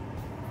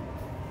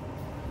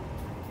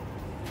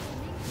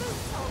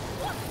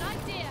 What an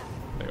idea!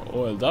 They're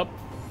oiled up.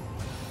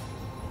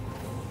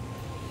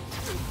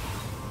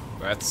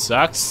 That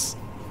sucks.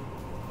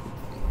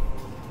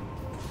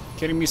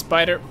 Kidding me,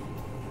 spider?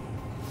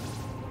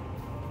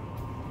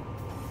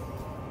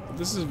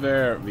 This is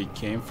where we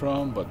came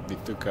from, but we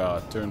took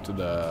a turn to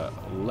the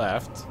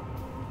left.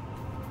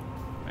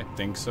 I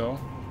think so.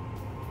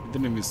 We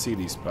didn't even see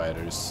these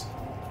spiders.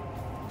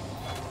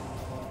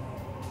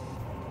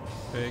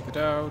 Take it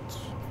out.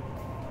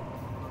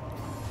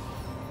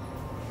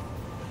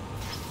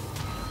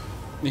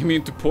 You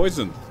mean to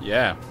poison?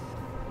 Yeah.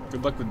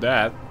 Good luck with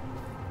that.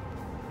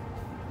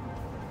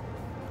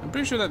 I'm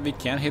pretty sure that we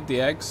can hit the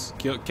eggs.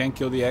 Can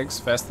kill the eggs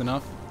fast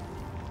enough.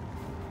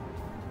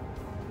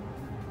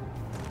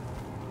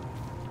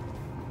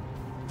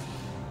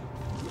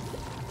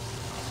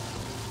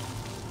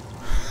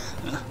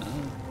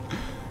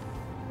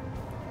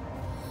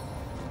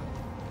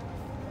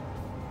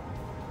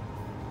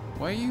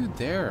 Why are you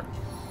there?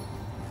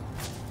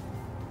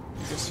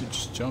 I guess you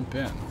just jump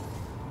in.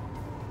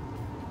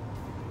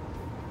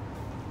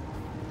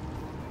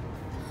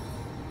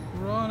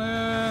 Run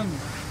in!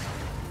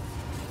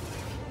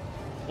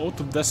 Oath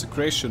of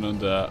Desecration on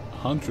the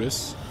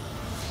Huntress.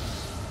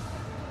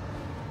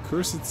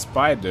 Cursed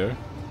Spider.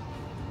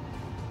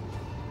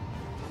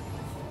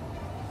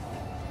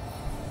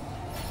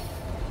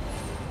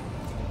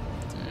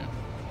 Damn.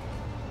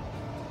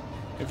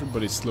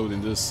 Everybody's slowed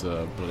in this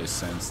bloody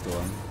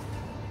sandstorm.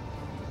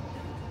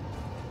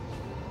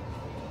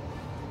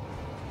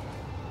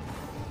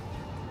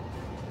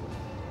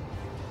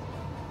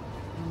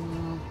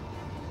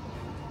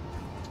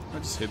 I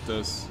just hit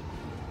this.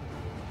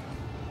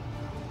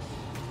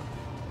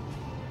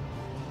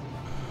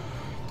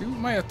 Do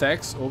my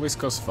attacks always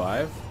cost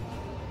 5?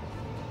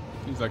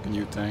 Seems like a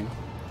new thing.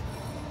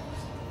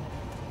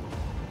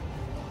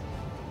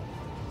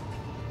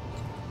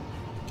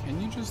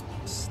 Can you just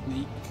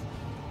sneak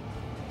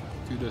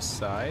to the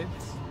side?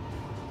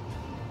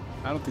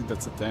 I don't think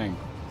that's a thing.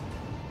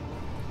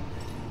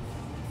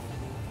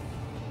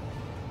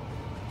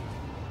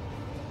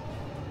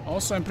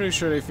 Also, I'm pretty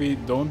sure if we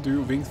don't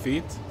do winged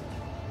feet,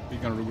 we're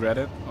gonna regret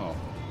it. Oh.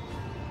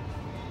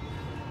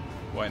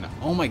 Why not?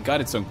 Oh my god,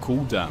 it's on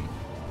cooldown.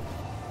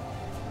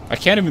 I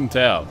can't even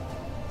tell.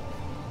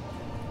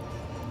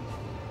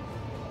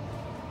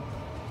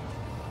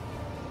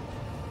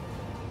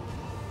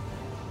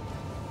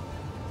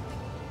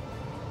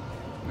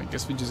 I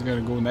guess we're just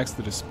gonna go next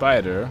to the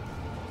spider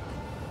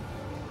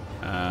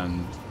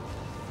and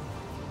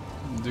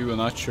do a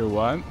not sure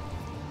what.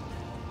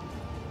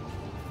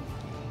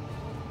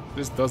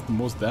 This does the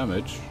most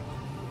damage.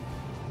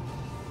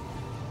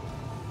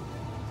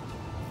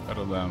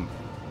 Better than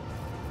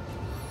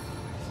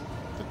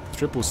the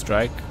triple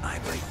strike. I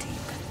break deep.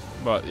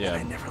 But yeah,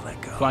 I never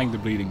let go. applying the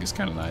bleeding is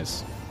kind of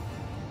nice.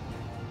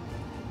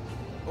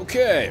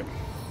 Okay,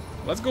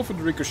 let's go for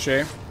the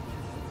ricochet.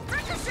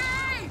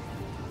 Ricochet!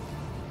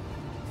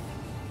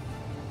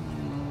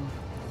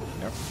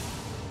 Yep.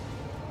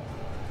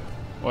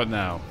 What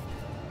now?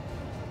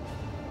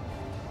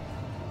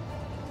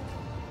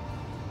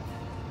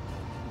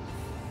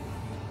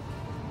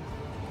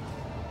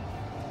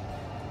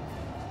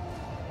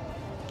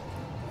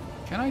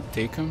 Can I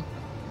take him?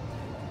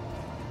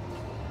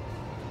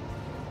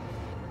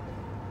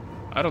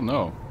 I don't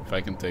know if I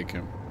can take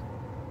him.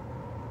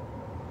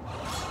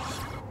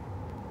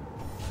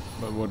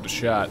 But worth a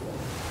shot.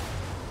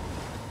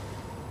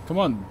 Come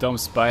on, dumb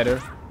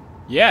spider.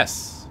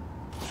 Yes!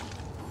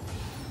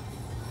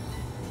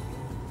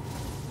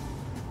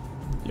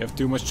 You have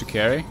too much to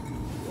carry?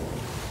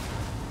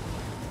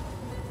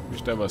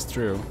 Wish that was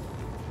true.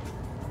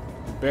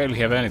 You barely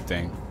have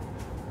anything.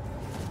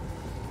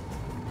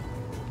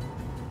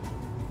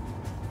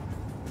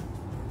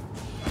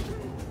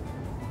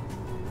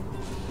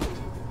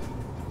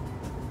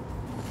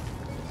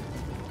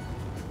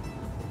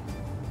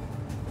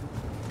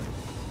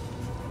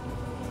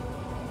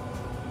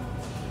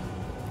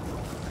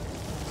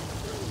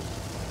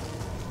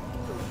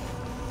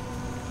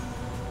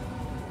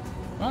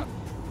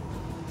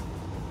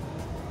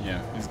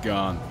 Yeah, he's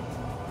gone.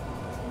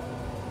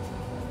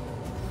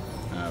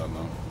 I don't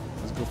know.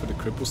 Let's go for the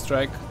cripple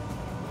strike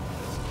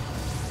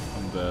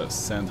on the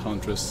Sand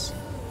Huntress.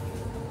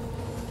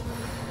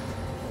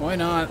 Why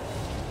not?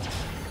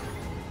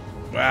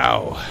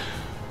 Wow.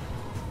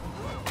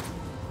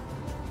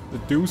 The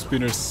Doom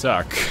Spinners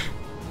suck.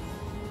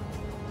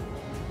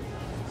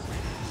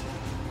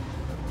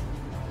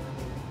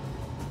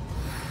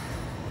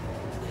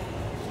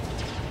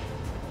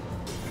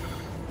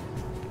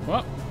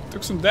 Well,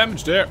 took some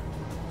damage there.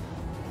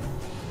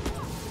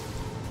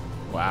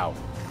 Wow.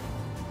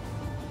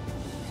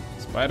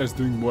 Spider's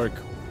doing work.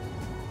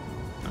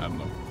 I don't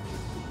know.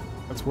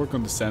 Let's work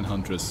on the Sand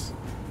Huntress.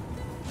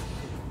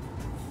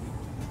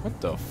 What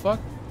the fuck?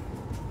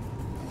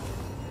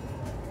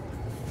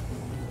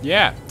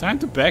 Yeah, time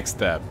to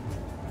backstab.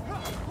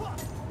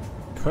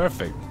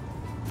 Perfect.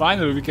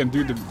 Finally we can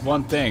do the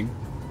one thing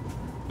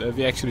that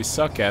we actually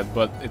suck at,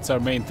 but it's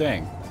our main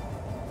thing.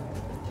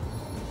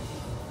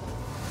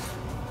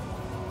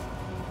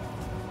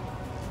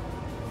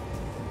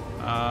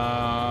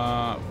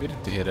 We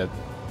need to hit it.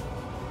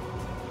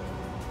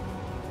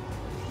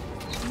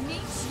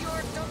 Meet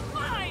your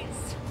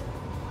demise!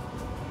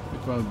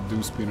 With one of the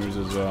Doom Spinners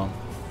as well.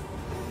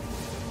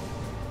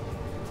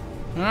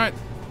 Alright.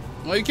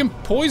 Well, you can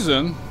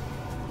poison.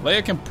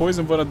 Leia can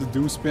poison one of the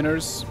Doom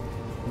Spinners.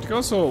 You can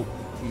also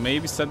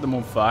maybe set them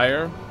on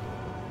fire.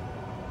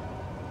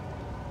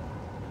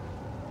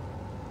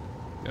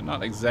 They're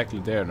not exactly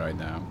there right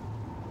now.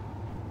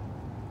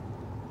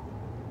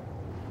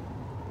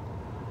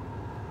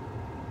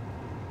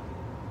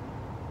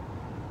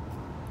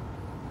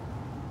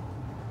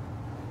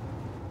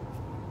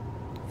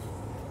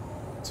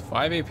 It's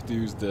 5 AP to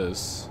use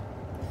this.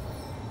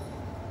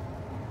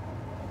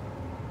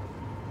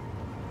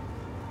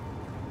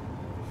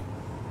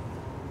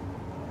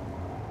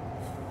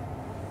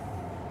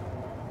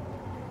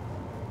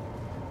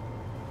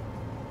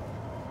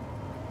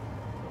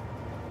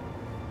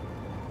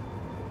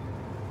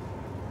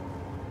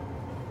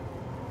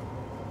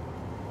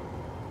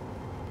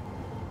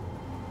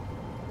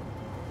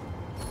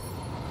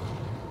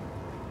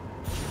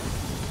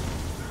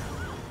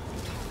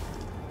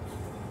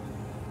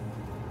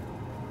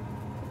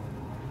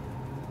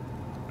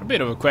 A bit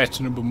of a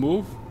questionable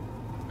move.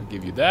 I'll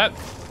give you that.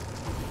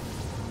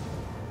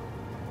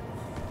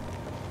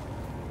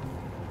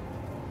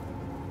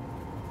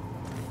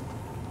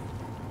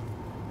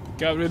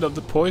 Got rid of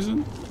the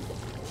poison.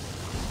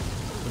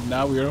 But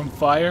now we are on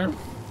fire.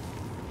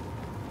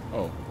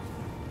 Oh.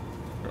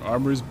 Your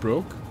armor is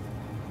broke.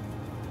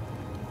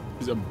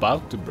 It's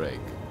about to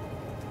break.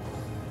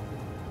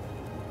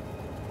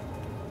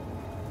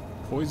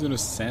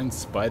 Poisonous sand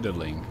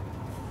spiderling.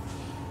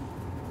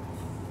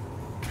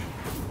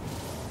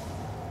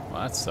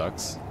 Well, that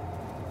sucks.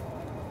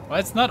 Well,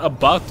 it's not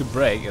about to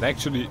break, it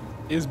actually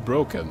is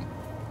broken.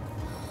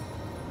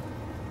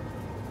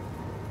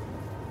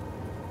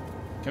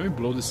 Can we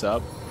blow this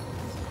up?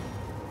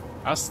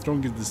 How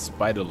strong is this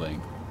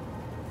spiderling?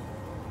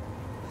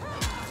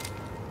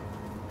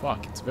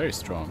 Fuck, it's very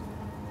strong.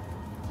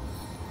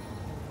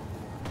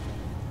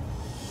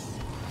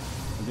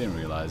 I didn't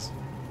realize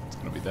it's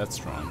gonna be that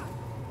strong.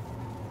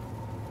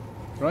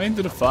 Throw it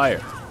into the fire.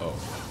 Oh,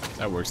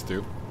 that works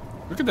too.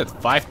 Look at that,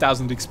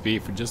 5,000 XP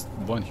for just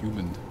one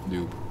human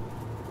noob.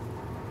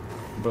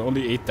 But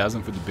only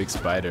 8,000 for the big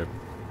spider.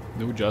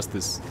 No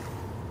justice.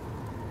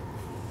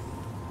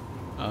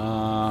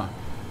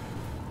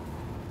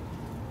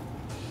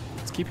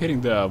 Let's keep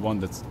hitting the one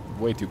that's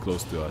way too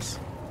close to us.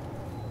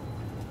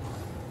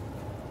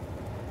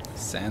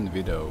 Sand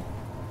Widow.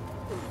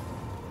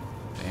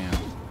 Damn.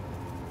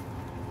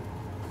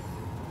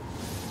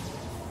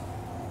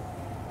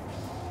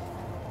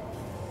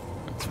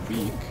 That's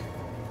weak.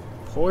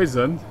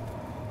 Poisoned.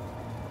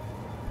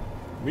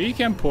 Weak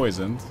and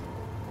poisoned.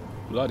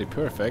 Bloody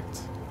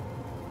perfect.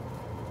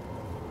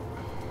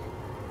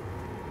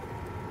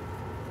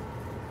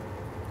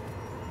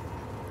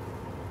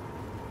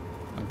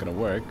 Not gonna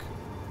work.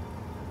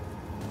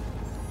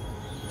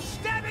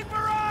 Stabbing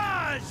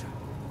barrage!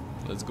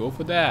 Let's go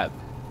for that.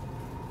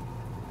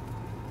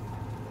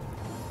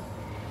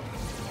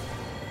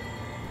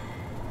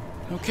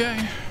 Okay,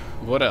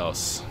 what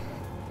else?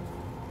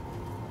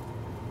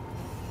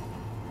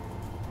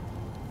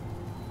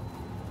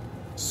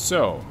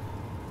 So,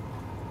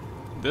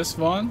 this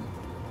one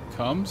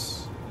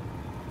comes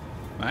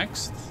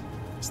next,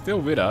 still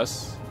with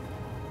us.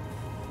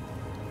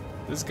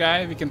 This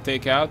guy we can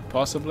take out,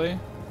 possibly.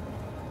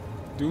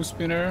 Doom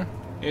Spinner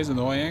is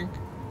annoying.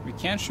 We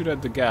can't shoot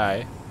at the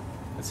guy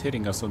that's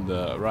hitting us on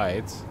the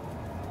right,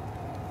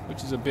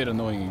 which is a bit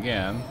annoying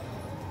again.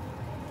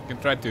 We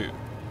can try to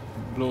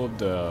blow up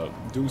the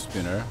Doom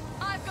Spinner.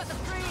 I've got the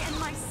prey in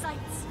my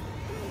sights.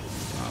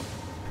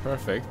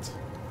 Perfect.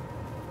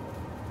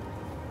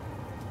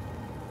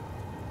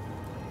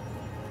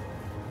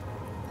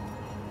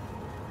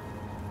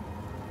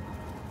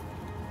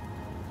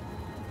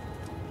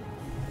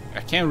 I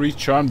can't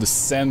recharm the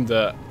Sand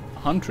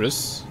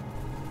Huntress.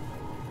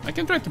 I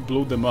can try to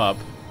blow them up.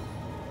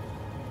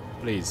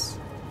 Please.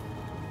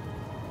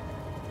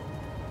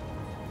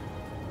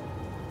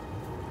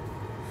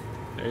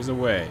 There's a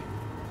way.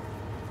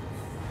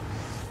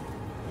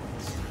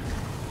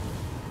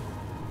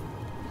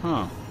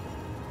 Huh.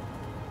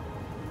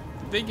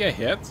 Did they get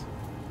hit?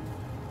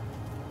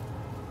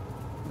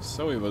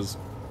 So it was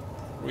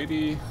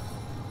really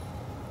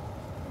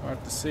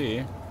hard to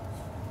see.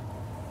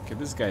 Okay,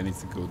 this guy needs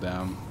to go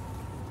down.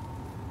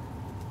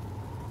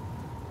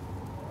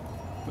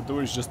 The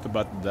door is just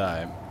about to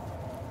die.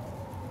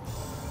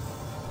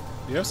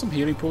 Do you have some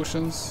healing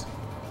potions?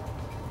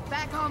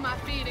 Back on my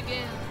feet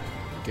again.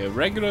 Okay,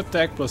 regular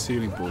attack plus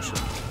healing potion.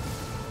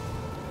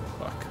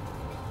 Fuck.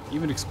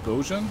 Even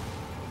explosion?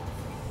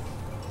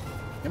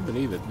 Can't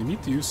believe it. We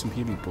need to use some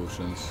healing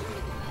potions.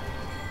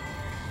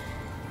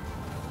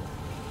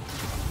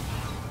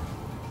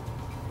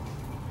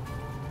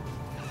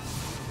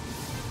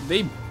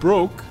 They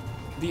broke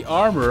the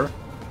armor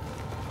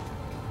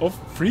of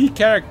 3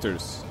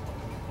 characters.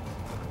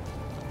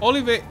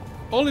 Only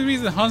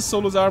reason Han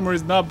Solo's armor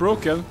is not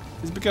broken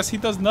is because he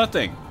does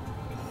nothing.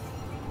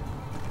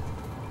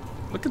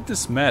 Look at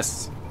this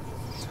mess.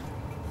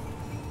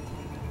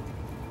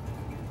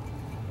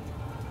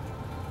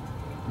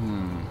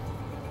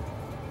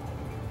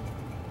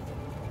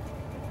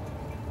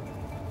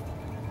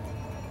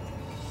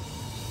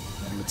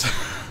 Damn it.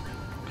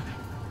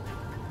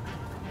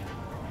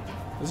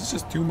 This is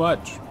just too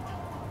much.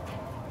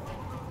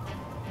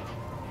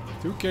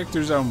 2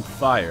 characters are on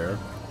fire.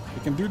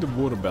 We can do the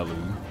water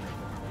balloon.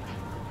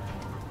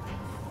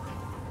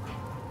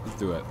 Let's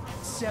do it.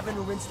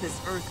 7 rinse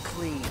this earth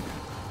clean.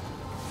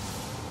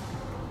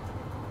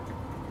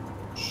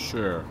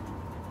 Sure.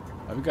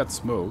 I've got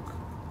smoke.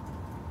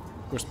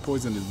 Of course,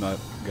 poison is not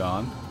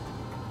gone.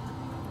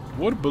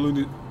 Water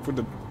balloon for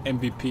the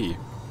MVP.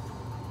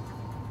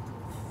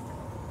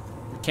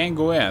 We can't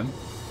go in.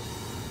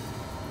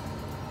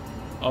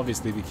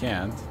 Obviously, we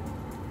can't.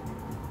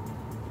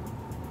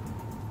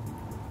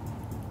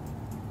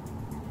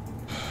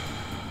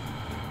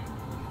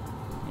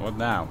 What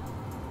now?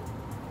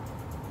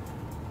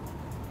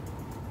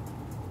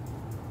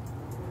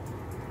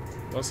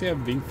 Does he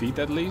have winged feet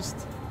at least?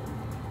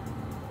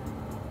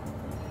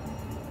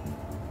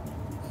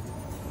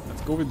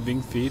 Let's go with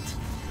winged feet.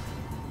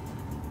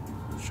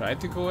 Try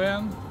to go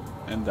in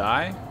and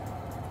die.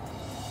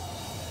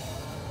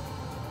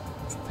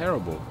 It's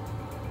terrible.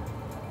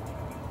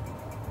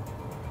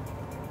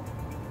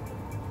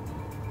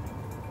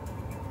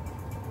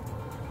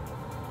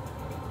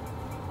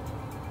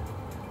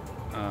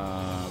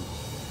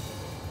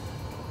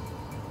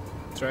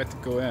 Try to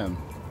go in.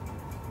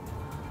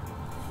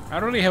 I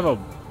don't really have a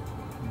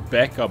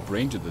backup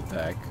ranged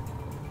attack.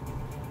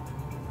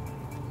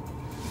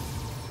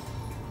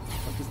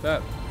 What is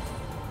that?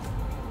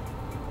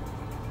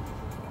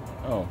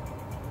 Oh,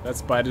 that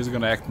spider's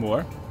gonna act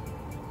more.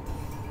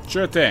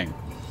 Sure thing.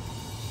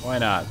 Why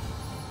not?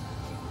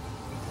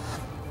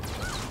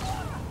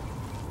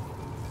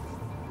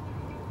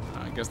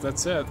 I guess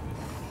that's it.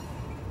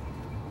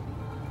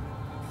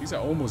 These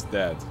are almost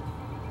dead.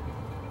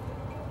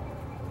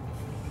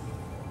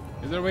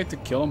 Is there a way to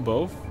kill them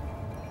both?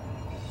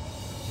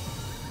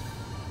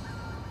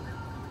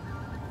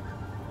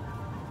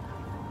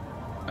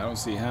 I don't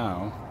see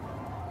how.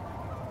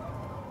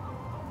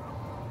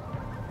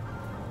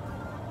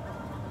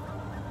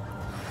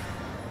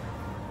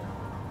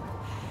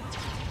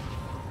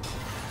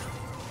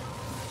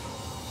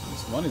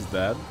 This one is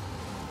dead.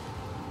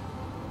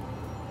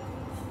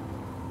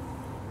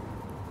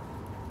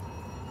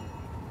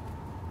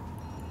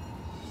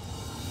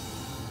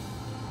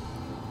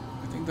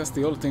 That's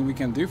the only thing we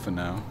can do for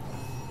now.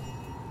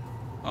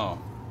 Oh,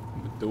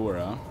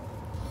 Medora.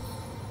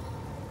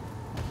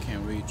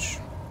 Can't reach.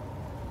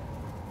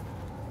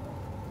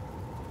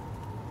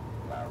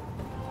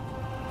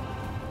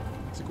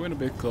 So going a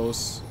bit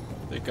close.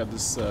 They got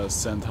this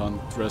Sand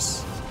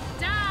Huntress.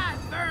 Die,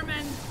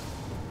 vermin!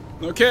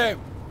 Okay,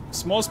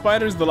 small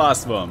spider is the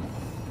last one,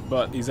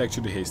 but he's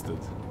actually hasted.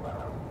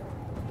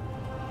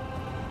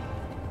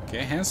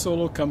 Okay, Han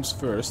Solo comes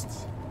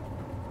first.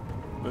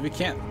 But we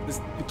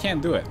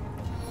can't do it.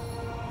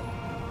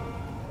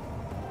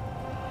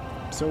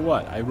 So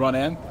what? I run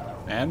in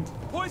and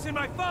Poison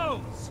my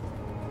foes!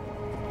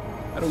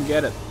 I don't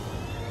get it.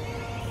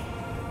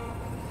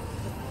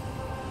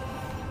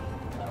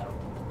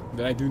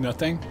 Did I do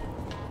nothing?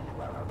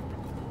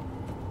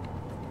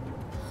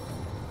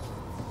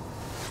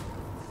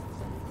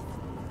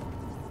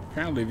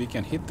 Apparently we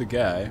can hit the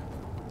guy.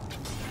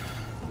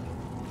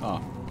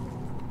 Oh.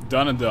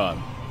 Done and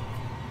done.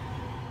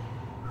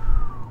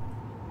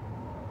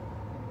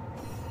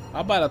 How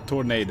about a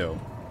tornado?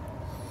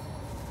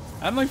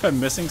 I don't know if I'm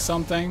missing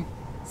something.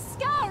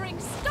 Scouring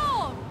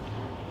storm!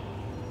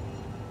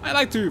 I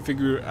like to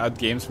figure out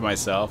games for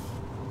myself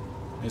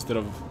instead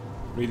of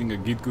reading a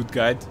good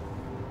guide.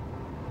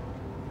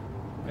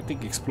 I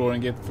think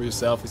exploring it for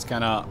yourself is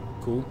kinda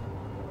cool.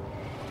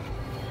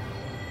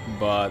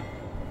 But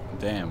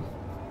damn.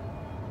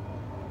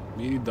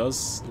 Really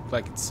does look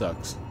like it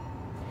sucks.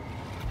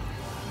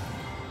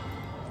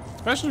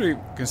 Especially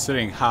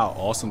considering how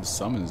awesome the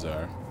summons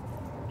are.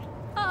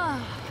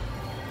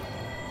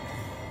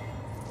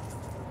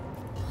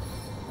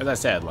 As I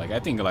said, like I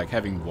think like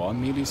having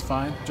one melee is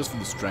fine, just for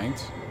the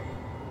strength.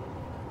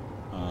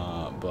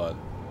 But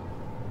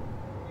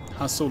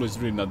Han Solo is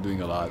really not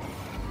doing a lot.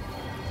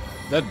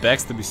 That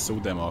backstab is so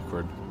damn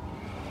awkward.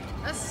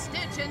 A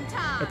stitch in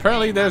time.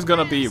 Apparently there's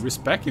gonna be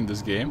respec in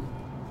this game.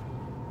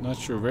 Not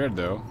sure where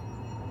though.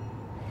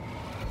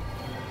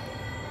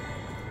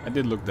 I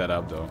did look that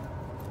up though.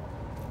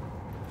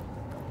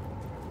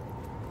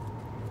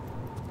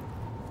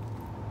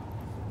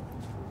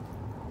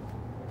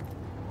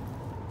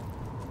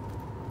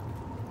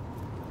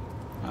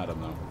 I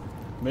don't know.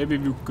 Maybe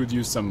we could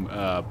use some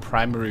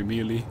primary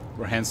melee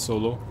for Han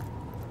Solo.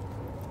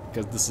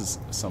 Because this is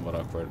somewhat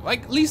awkward.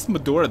 Like, at least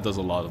Medora does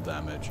a lot of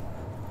damage.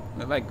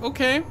 Like,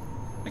 okay.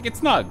 Like,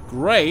 it's not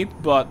great,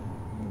 but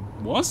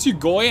once you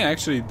go in, it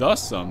actually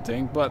does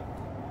something. But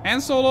Han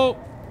Solo,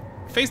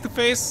 face to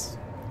face,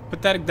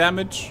 pathetic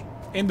damage.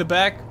 In the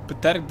back,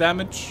 pathetic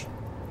damage.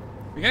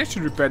 We can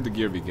actually repair the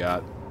gear we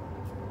got.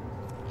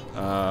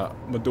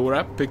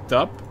 Medora picked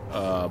up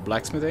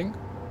blacksmithing.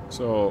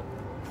 So,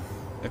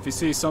 if you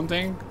see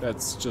something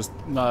that's just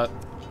not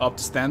up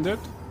to standard,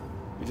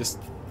 you just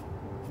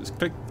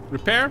click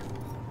repair,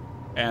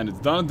 and it's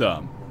done and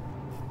done.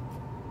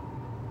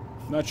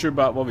 Not sure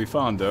about what we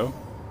found though.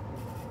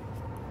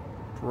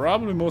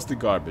 Probably mostly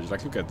garbage.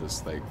 Like, look at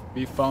this. Like,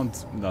 we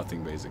found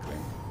nothing basically.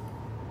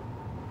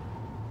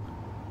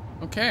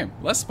 Okay,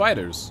 less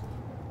spiders.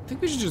 I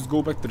think we should just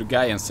go back to the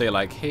guy and say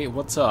like, hey,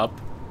 what's up?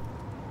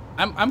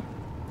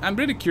 I'm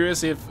really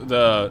curious if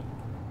the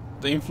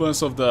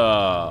influence of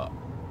the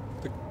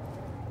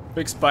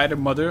big spider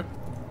mother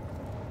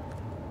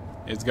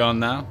is gone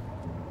now.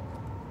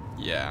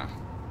 Yeah.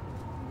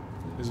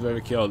 This is where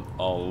we killed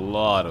a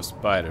lot of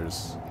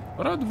spiders.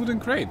 What about the wooden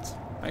crate?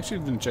 I actually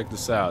didn't check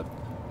this out.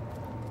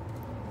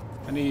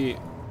 Any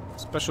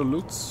special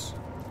loots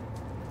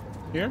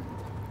here?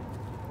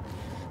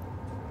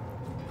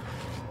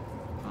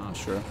 Oh,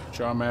 sure.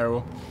 Charm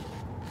arrow.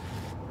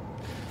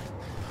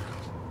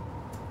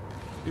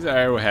 These are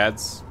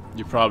arrowheads.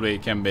 You probably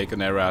can make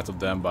an arrow out of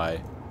them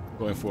by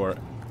going for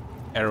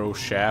arrow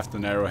shaft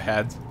and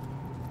arrowhead.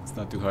 It's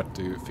not too hard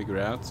to figure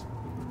out.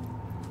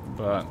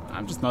 But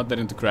I'm just not that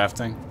into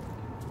crafting.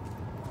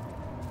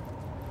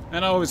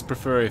 And I always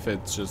prefer if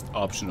it's just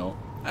optional.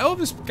 I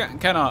always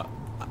kind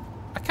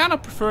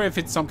of prefer if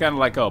it's some kind of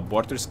like a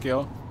barter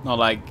skill. Not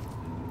like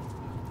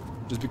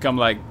just become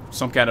like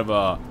some kind of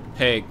a,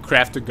 hey,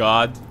 crafter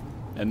god.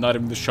 And not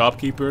even the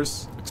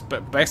shopkeepers.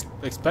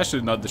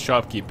 Especially not the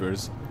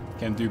shopkeepers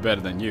can do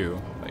better than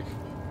you. Like,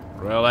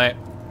 really?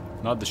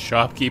 Not the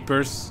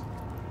shopkeepers?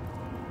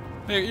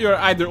 You're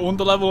either on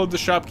the level of the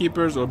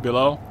shopkeepers or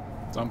below.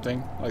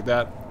 Something like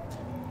that.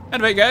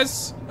 Anyway,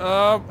 guys,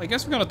 I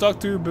guess we're gonna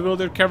talk to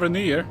Bewildered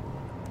Cavernier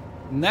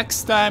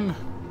next time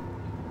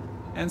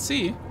and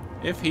see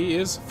if he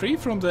is free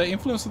from the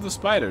influence of the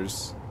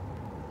spiders.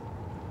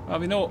 Well,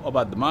 we know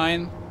about the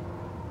mine.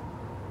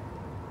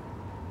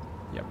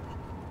 Yep.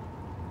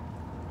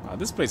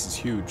 This place is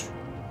huge.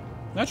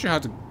 Not sure how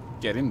to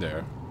get in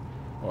there,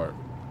 or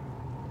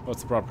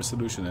what's the proper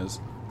solution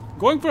is.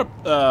 Going for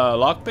a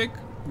lockpick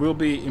will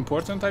be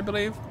important, I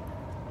believe.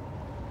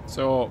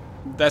 So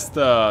that's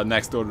the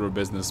next order of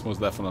business, most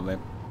definitely.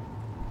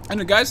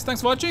 Anyway, guys,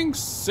 thanks for watching.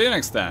 See you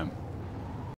next time.